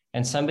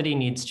 and somebody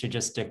needs to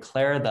just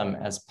declare them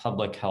as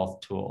public health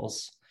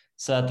tools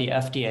so that the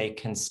FDA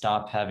can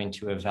stop having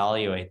to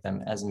evaluate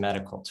them as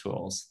medical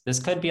tools. This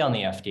could be on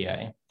the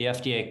FDA. The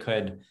FDA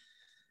could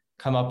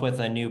come up with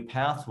a new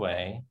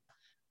pathway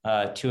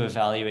to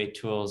evaluate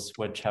tools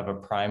which have a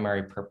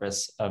primary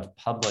purpose of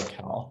public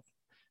health.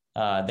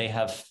 They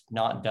have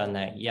not done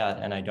that yet,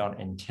 and I don't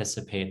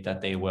anticipate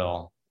that they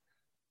will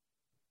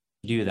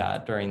do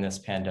that during this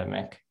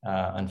pandemic,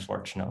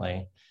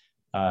 unfortunately,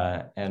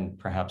 and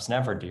perhaps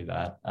never do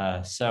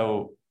that.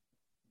 So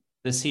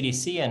the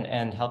CDC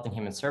and Health and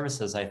Human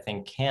Services, I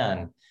think,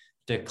 can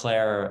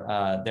declare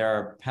there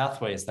are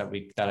pathways that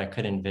I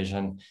could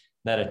envision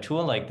that a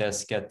tool like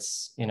this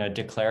gets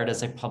declared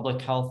as a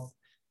public health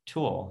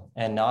tool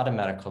and not a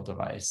medical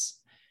device.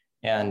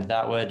 And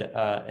that would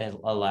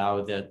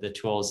allow the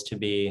tools to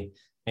be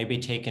maybe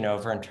taken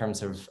over in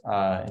terms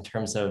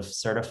of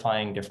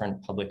certifying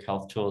different public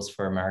health tools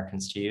for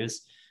Americans to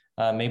use.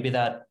 Maybe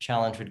that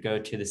challenge would go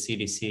to the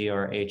CDC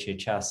or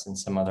HHS in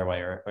some other way,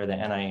 or the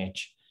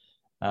NIH.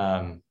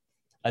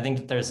 I think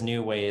that there's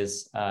new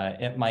ways.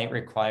 It might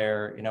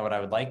require, what I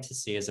would like to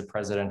see is a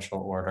presidential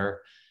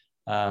order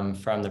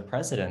from the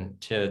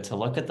president to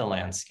look at the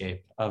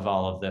landscape of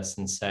all of this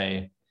and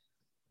say,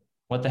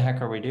 what the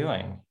heck are we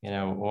doing?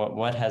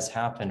 What has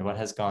happened? What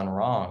has gone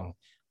wrong?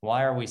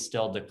 Why are we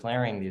still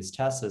declaring these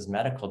tests as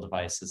medical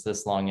devices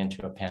this long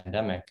into a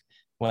pandemic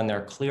when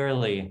they're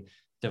clearly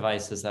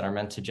devices that are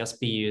meant to just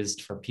be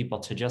used for people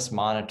to just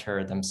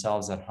monitor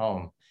themselves at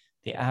home?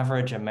 The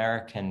average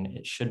American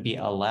should be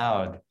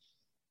allowed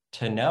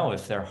to know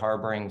if they're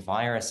harboring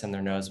virus in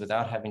their nose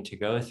without having to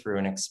go through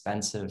an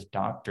expensive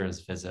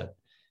doctor's visit,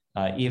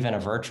 even a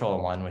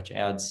virtual one, which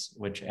adds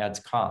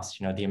cost.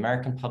 The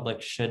American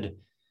public should,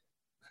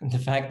 the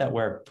fact that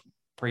we're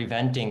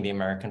preventing the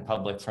American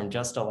public from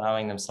just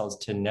allowing themselves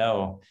to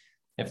know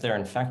if they're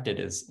infected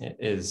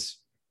is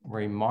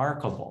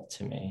remarkable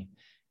to me.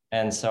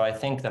 And so I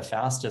think the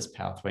fastest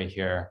pathway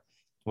here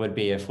would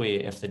be if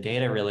the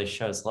data really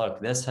shows,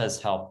 look, this has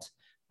helped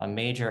a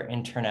major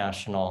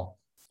international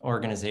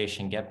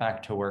organization get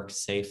back to work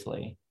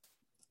safely,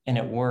 and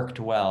it worked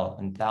well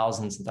in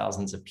thousands and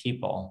thousands of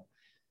people,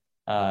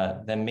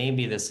 then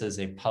maybe this is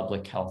a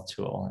public health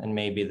tool, and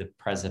maybe the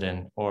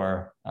president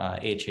or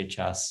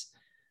HHS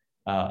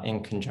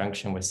in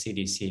conjunction with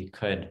CDC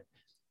could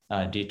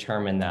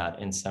determine that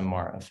in some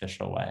more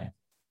official way.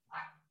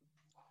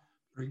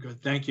 Very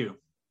good, thank you.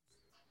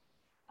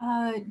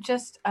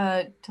 Just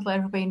to let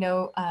everybody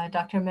know,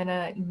 Dr.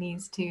 Mina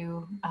needs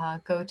to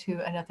go to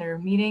another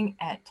meeting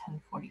at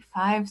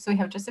 10:45, so we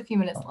have just a few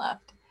minutes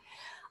left.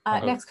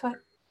 Next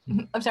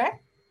question. I'm sorry?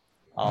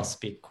 I'll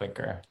speak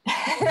quicker.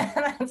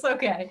 That's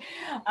okay.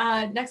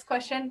 Next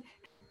question.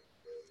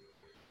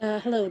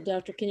 Hello,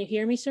 doctor. Can you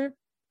hear me, sir?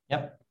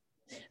 Yep.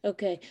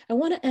 Okay. I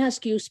want to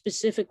ask you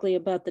specifically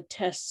about the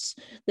tests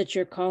that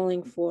you're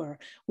calling for.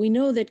 We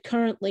know that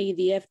currently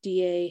the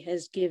FDA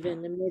has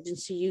given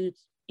emergency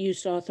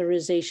use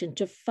authorization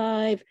to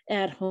 5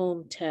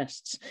 at-home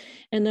tests.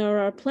 And there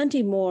are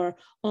plenty more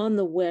on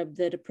the web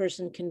that a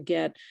person can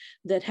get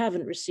that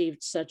haven't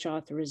received such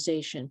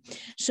authorization.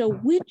 So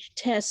which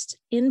tests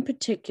in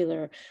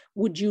particular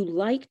would you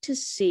like to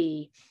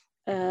see?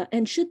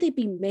 And should they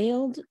be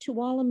mailed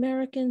to all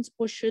Americans,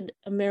 or should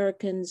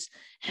Americans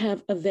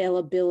have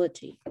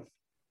availability?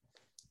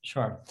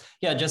 Sure.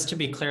 Yeah, just to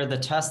be clear, the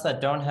tests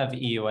that don't have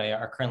EUA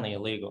are currently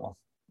illegal.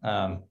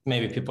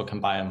 Maybe people can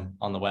buy them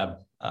on the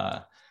web.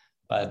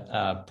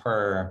 But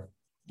per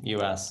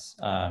US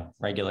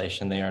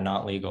regulation, they are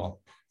not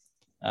legal.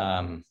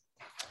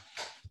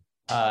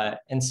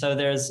 And so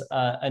there's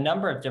a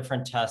number of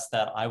different tests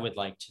that I would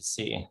like to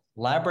see.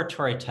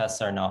 Laboratory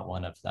tests are not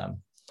one of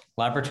them.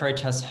 Laboratory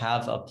tests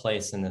have a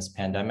place in this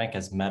pandemic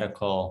as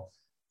medical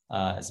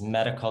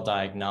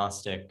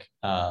diagnostic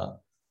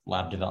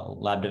lab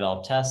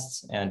developed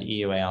tests and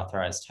EUA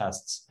authorized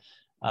tests.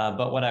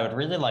 But what I would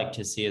really like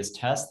to see is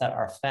tests that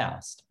are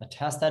fast. A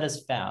test that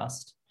is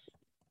fast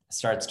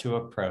starts to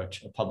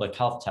approach a public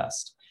health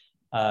test.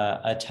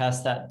 A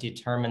test that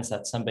determines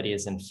that somebody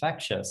is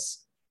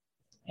infectious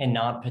and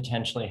not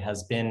potentially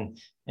has been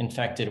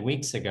infected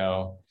weeks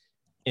ago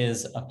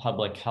is a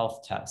public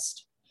health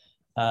test.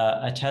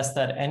 A test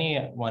that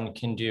anyone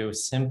can do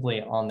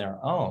simply on their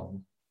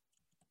own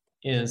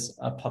is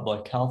a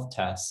public health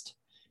test.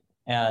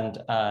 And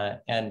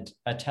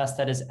a test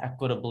that is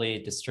equitably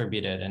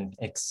distributed and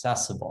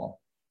accessible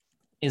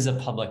is a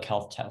public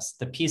health test.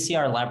 The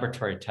PCR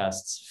laboratory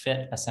tests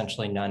fit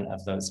essentially none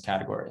of those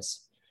categories,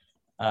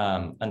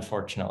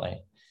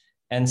 unfortunately.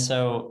 And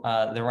so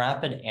the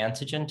rapid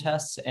antigen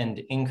tests, and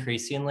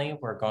increasingly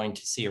we're going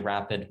to see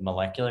rapid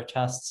molecular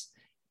tests,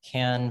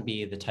 can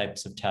be the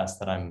types of tests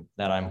that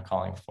I'm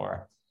calling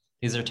for.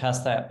 These are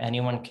tests that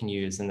anyone can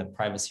use in the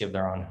privacy of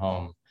their own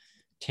home.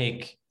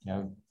 Take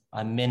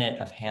a minute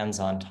of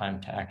hands-on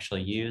time to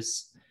actually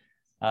use,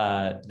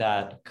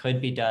 that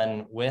could be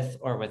done with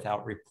or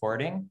without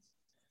reporting.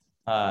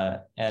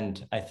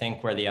 And I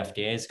think where the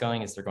FDA is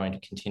going is they're going to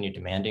continue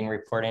demanding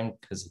reporting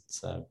because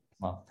it's,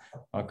 well,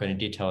 I'm not going to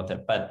detail with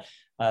it, but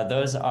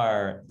those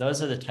are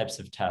the types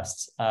of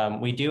tests.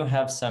 We do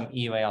have some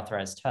EUA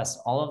authorized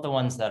tests. All of the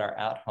ones that are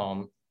at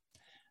home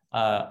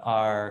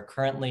are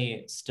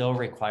currently still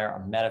require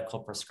a medical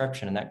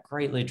prescription, and that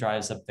greatly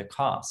drives up the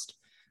cost.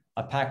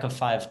 A pack of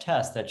 5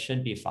 tests that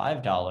should be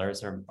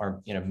 $5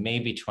 or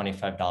maybe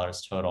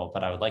 $25 total,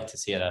 but I would like to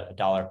see it at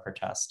 $1 per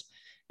test,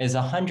 is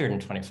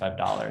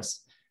 $125.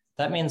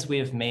 That means we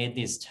have made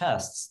these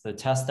tests, the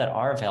tests that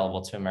are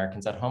available to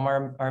Americans at home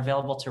are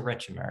available to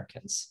rich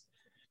Americans.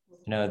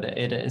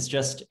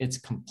 It's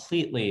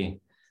completely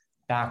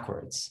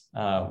backwards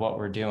what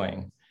we're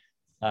doing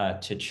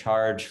to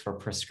charge for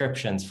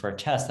prescriptions for a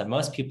test that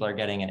most people are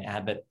getting an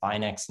Abbott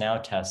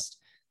BinaxNOW test.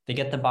 They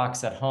get the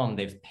box at home,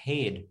 they've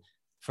paid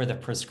for the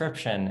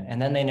prescription,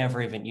 and then they never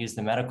even use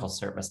the medical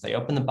service. They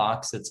open the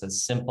box, it's a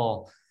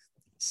simple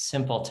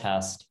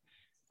test,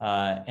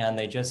 and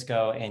they just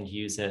go and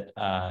use it,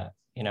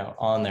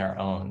 on their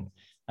own.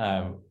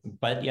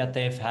 But yet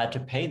they've had to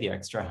pay the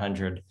extra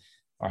 $100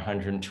 or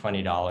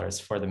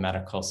 $120 for the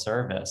medical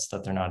service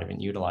that they're not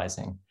even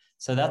utilizing.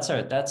 So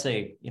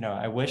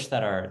I wish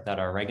that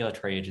our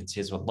regulatory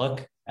agencies would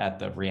look at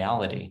the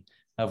reality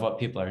of what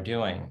people are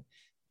doing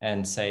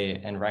and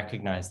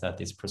recognize that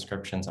these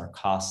prescriptions are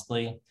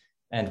costly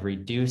and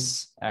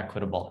reduce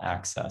equitable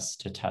access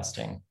to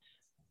testing.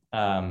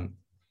 There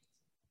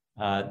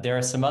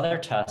are some other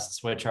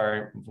tests which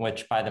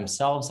by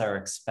themselves are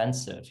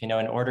expensive. In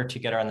order to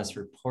get around this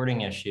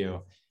reporting issue,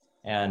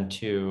 and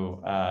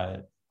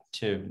there's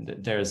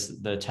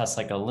the tests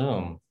like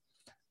Ellume.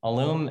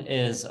 Ellume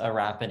is a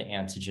rapid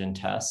antigen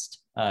test,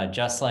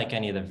 just like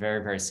any of the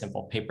very, very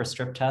simple paper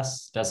strip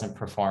tests. Doesn't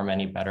perform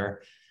any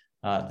better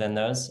than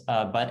those,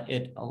 but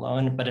it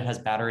has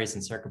batteries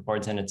and circuit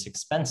boards, and it's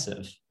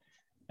expensive.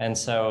 And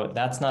so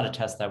that's not a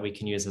test that we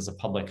can use as a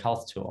public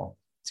health tool.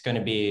 It's going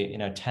to be,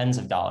 tens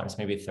of dollars,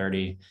 maybe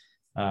 $30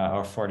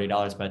 or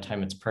 $40 by the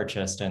time it's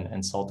purchased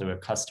and sold to a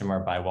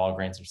customer by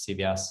Walgreens or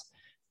CVS.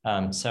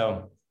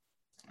 So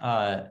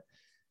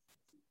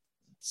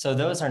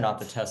those are not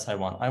the tests I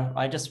want.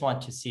 I just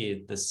want to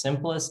see the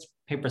simplest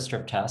paper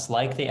strip test,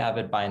 like the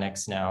Abbott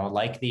BinaxNOW,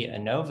 like the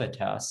ANOVA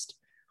test,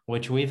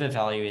 which we've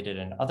evaluated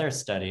in other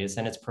studies,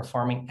 and it's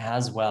performing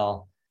as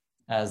well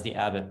as the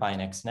Abbott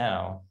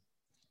BinaxNOW,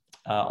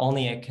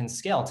 only it can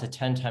scale to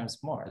 10 times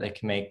more. They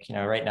can make,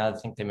 right now I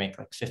think they make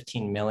like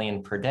 15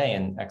 million per day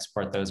and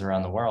export those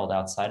around the world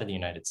outside of the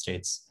United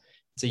States.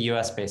 It's a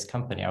US-based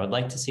company. I would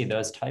like to see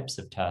those types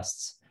of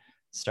tests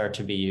start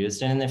to be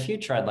used. And in the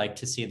future, I'd like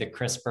to see the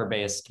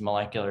CRISPR-based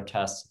molecular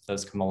tests, if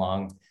those come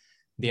along,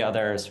 the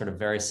other sort of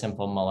very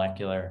simple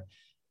molecular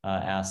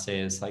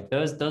assays, like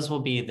those will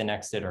be the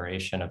next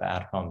iteration of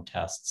at-home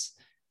tests.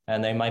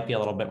 And they might be a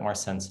little bit more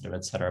sensitive,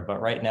 et cetera.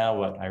 But right now,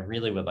 what I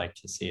really would like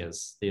to see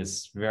is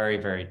these very,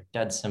 very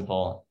dead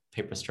simple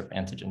paper strip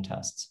antigen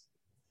tests.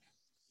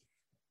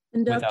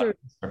 And Dr. Without a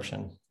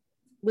prescription.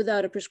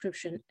 Without a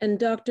prescription. And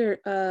Doctor,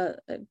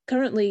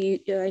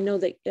 currently, I know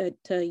that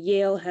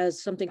Yale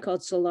has something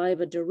called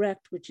Saliva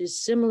Direct, which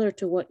is similar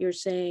to what you're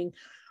saying.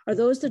 Are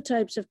those the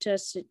types of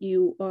tests that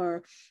you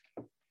are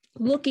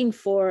looking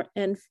for?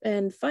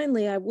 And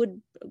finally, I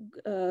would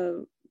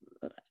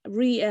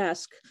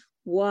re-ask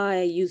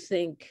why you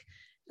think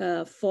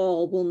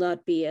fall will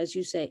not be, as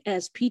you say,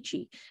 as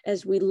peachy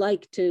as we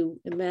like to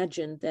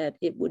imagine that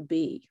it would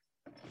be.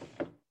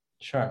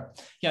 Sure.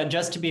 Yeah,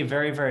 just to be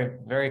very, very,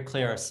 very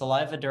clear,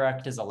 Saliva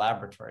Direct is a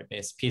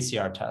laboratory-based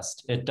PCR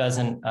test. It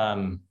doesn't,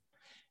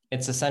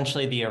 it's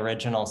essentially the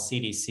original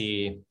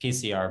CDC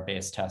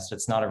PCR-based test.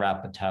 It's not a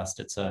rapid test.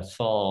 It's a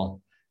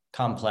full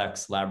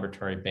complex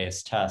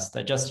laboratory-based test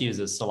that just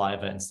uses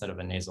saliva instead of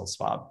a nasal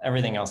swab.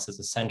 Everything else is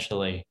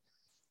essentially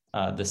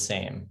the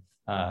same.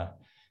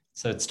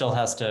 So it still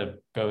has to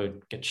go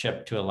get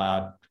shipped to a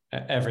lab.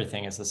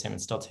 Everything is the same.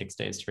 It still takes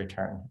days to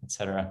return, et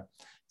cetera.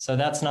 So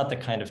that's not the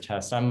kind of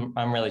test. I'm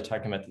really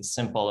talking about the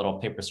simple little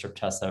paper strip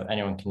test that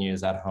anyone can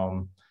use at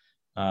home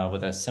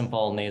with a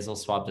simple nasal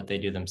swab that they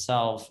do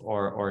themselves,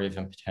 or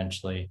even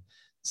potentially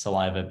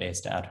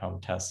saliva-based at-home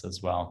tests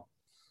as well.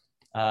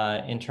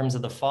 In terms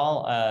of the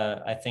fall,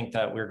 I think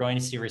that we're going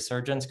to see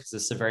resurgence because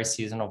this is a very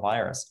seasonal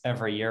virus.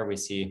 Every year we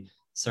see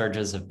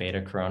surges of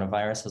beta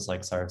coronaviruses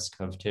like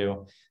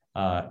SARS-CoV-2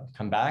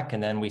 come back,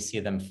 and then we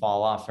see them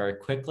fall off very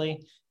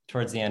quickly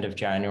towards the end of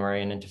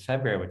January and into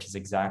February, which is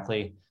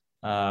exactly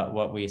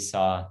what we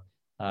saw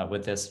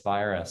with this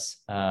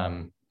virus.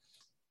 I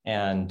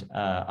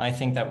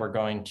think that we're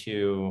going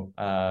to,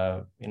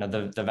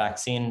 the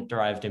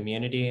vaccine-derived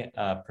immunity,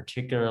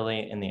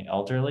 particularly in the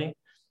elderly,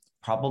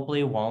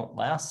 probably won't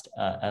last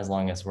as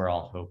long as we're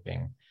all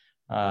hoping.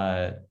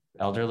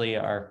 Elderly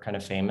are kind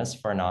of famous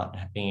for not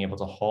being able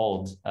to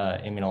hold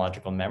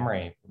immunological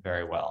memory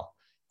very well.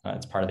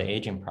 It's part of the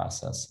aging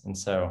process. And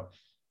so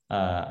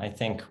I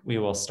think we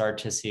will start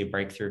to see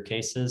breakthrough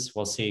cases.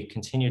 We'll see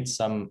continued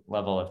some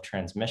level of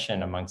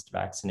transmission amongst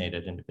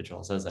vaccinated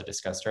individuals, as I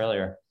discussed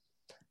earlier.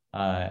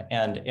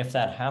 And if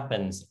that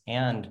happens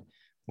and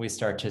we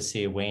start to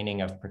see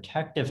waning of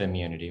protective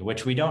immunity,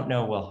 which we don't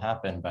know will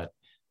happen, but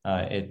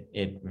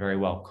it very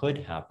well could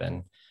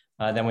happen,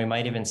 then we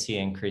might even see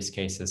increased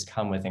cases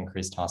come with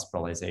increased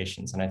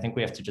hospitalizations. And I think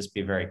we have to just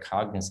be very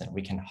cognizant.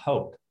 We can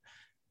hope.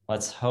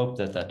 Let's hope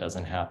that that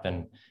doesn't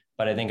happen.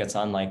 But I think it's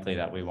unlikely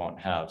that we won't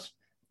have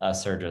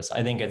surges.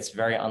 I think it's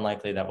very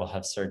unlikely that we'll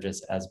have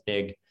surges as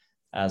big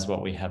as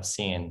what we have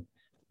seen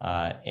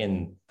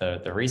in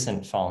the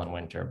recent fall and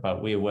winter,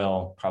 but we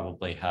will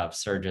probably have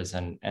surges,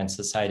 and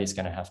society is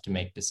going to have to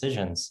make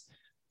decisions.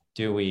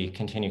 Do we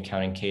continue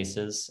counting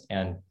cases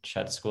and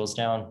shut schools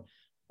down?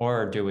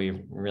 Or do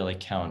we really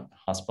count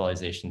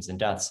hospitalizations and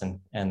deaths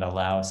and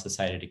allow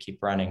society to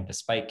keep running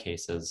despite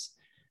cases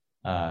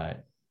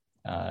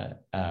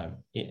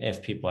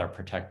if people are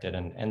protected?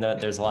 And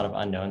there's a lot of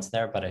unknowns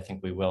there, but I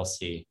think we will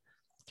see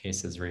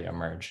cases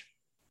reemerge.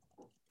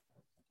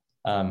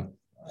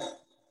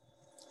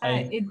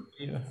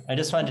 I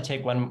just wanted to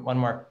take one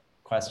more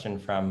question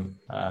from.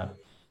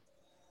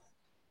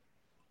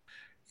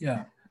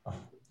 Yeah.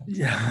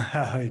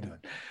 How you doing?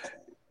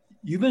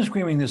 You've been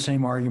screaming the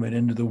same argument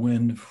into the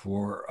wind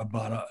for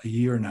about a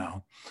year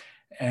now,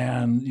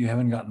 and you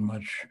haven't gotten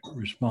much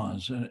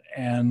response.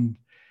 And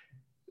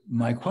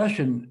my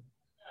question,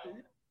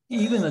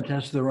 even the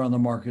tests that are on the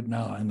market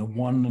now, and the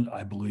one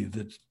I believe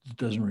that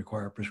doesn't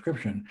require a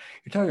prescription,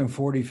 you're talking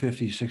 $40,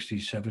 $50,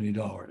 $60,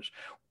 $70.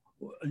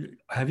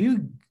 Have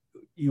you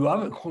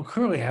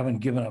clearly haven't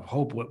given up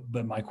hope,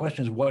 but my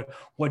question is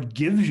what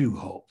gives you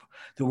hope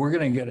that we're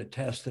going to get a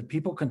test that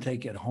people can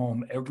take at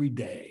home every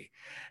day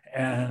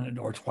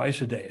or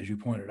twice a day, as you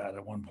pointed out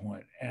at one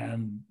point,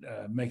 and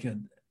make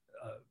an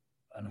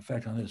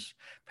effect on this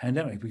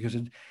pandemic? Because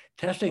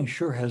testing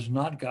sure has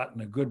not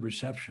gotten a good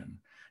reception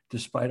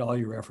despite all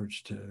your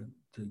efforts to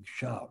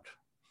shout.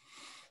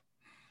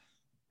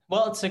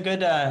 Well, it's a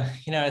good,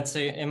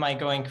 am I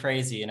going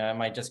crazy?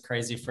 Am I just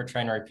crazy for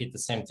trying to repeat the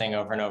same thing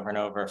over and over and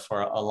over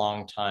for a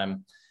long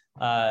time?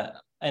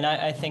 And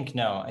I think,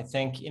 no, I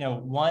think,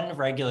 one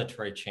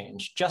regulatory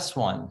change, just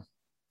one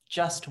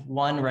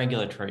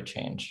regulatory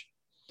change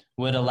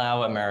would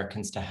allow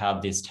Americans to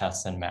have these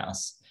tests en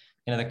masse.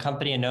 The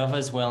company Innova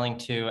is willing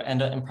to,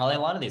 and probably a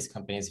lot of these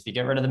companies, if you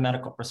get rid of the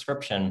medical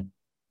prescription,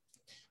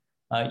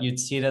 you'd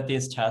see that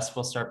these tests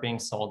will start being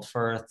sold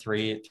for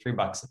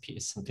 $3 a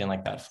piece, something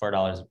like that,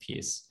 $4 a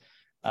piece.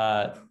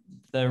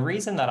 The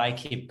reason that I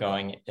keep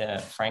going,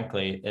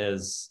 frankly,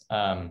 is,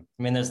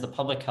 there's the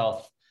public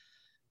health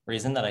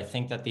reason that I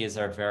think that these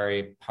are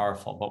very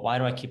powerful, but why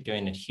do I keep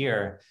doing it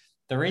here?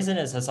 The reason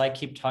is, as I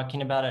keep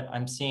talking about it,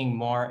 I'm seeing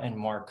more and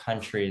more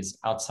countries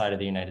outside of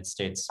the United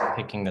States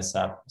picking this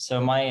up.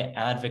 So my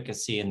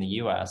advocacy in the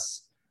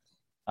US,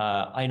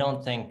 I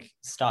don't think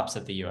stops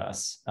at the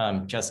US.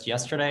 Just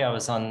yesterday, I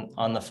was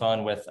on the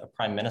phone with a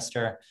prime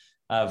minister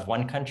of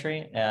one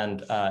country and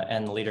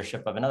the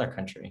leadership of another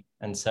country.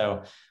 And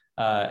so,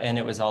 and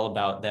it was all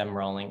about them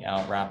rolling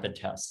out rapid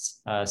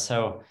tests.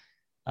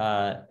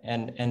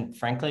 And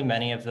frankly,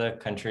 many of the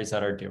countries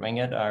that are doing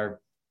it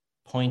are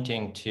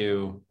pointing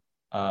to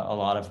a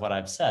lot of what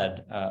I've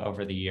said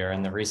over the year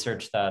and the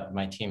research that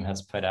my team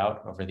has put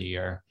out over the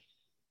year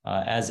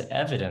as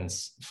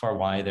evidence for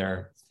why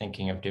they're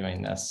thinking of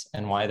doing this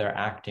and why they're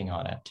acting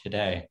on it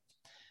today.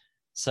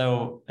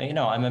 So,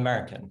 I'm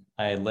American.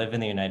 I live in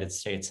the United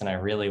States, and I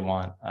really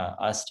want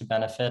us to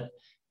benefit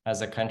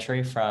as a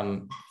country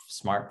from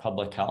smart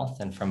public health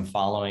and from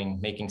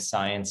making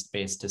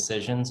science-based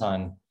decisions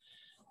on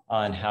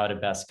how to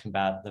best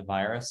combat the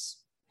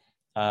virus.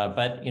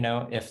 But,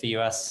 if the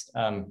US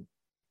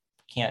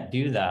can't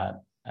do that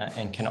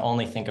and can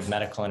only think of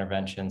medical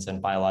interventions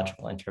and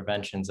biological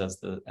interventions as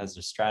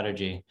the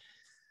strategy,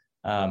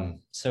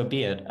 so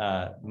be it.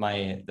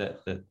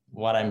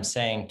 What I'm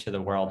saying to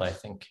the world, I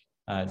think,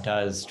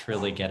 does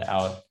truly get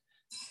out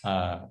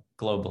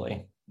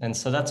globally. And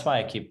so that's why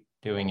I keep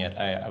doing it.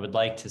 I would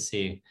like to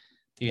see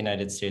the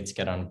United States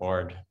get on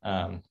board.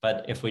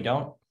 But if we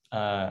don't,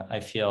 I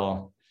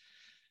feel,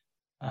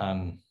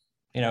 from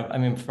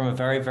a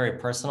very, very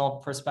personal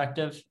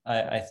perspective,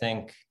 I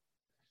think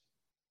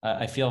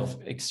I feel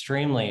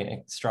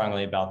extremely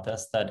strongly about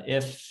this, that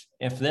if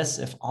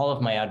all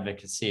of my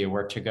advocacy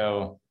were to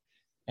go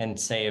and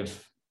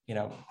save,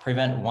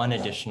 prevent one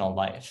additional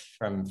life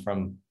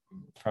from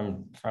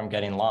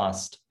getting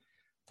lost,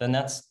 then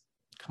that's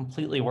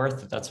completely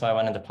worth it. That's why I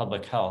went into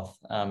public health.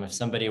 If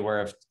somebody were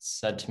have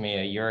said to me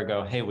a year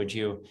ago, hey, would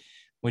you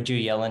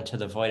yell into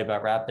the void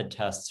about rapid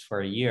tests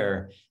for a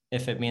year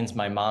if it means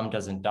my mom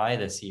doesn't die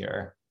this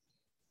year?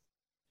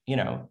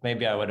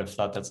 Maybe I would have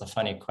thought that's a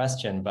funny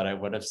question, but I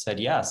would have said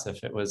yes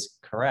if it was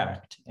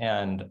correct.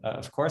 And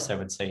of course I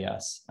would say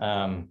yes.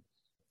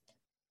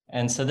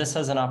 And so this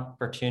has an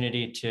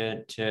opportunity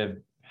to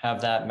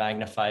have that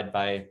magnified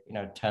by,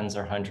 tens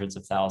or hundreds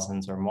of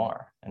thousands or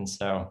more. And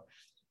so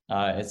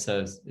it's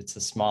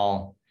a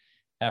small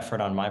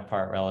effort on my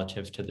part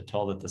relative to the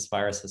toll that this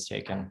virus has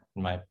taken,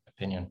 in my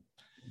opinion.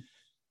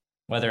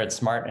 Whether it's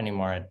smart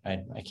anymore,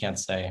 I can't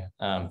say,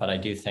 but I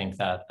do think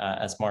that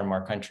as more and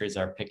more countries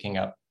are picking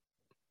up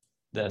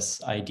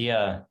this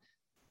idea,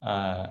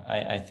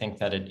 I think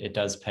that it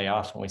does pay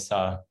off. And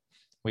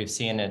we've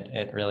seen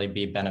it really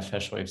be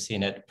beneficial. We've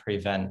seen it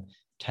prevent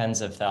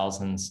tens of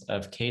thousands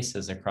of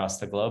cases across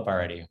the globe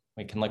already.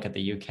 We can look at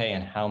the UK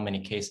and how many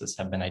cases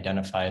have been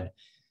identified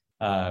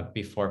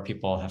before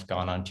people have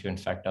gone on to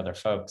infect other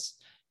folks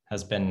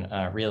has been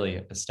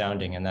really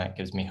astounding. And that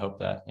gives me hope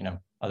that,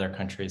 other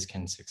countries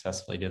can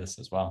successfully do this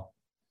as well.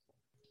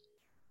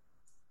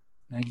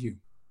 Thank you.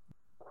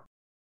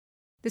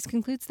 This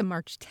concludes the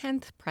March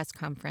 10th press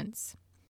conference.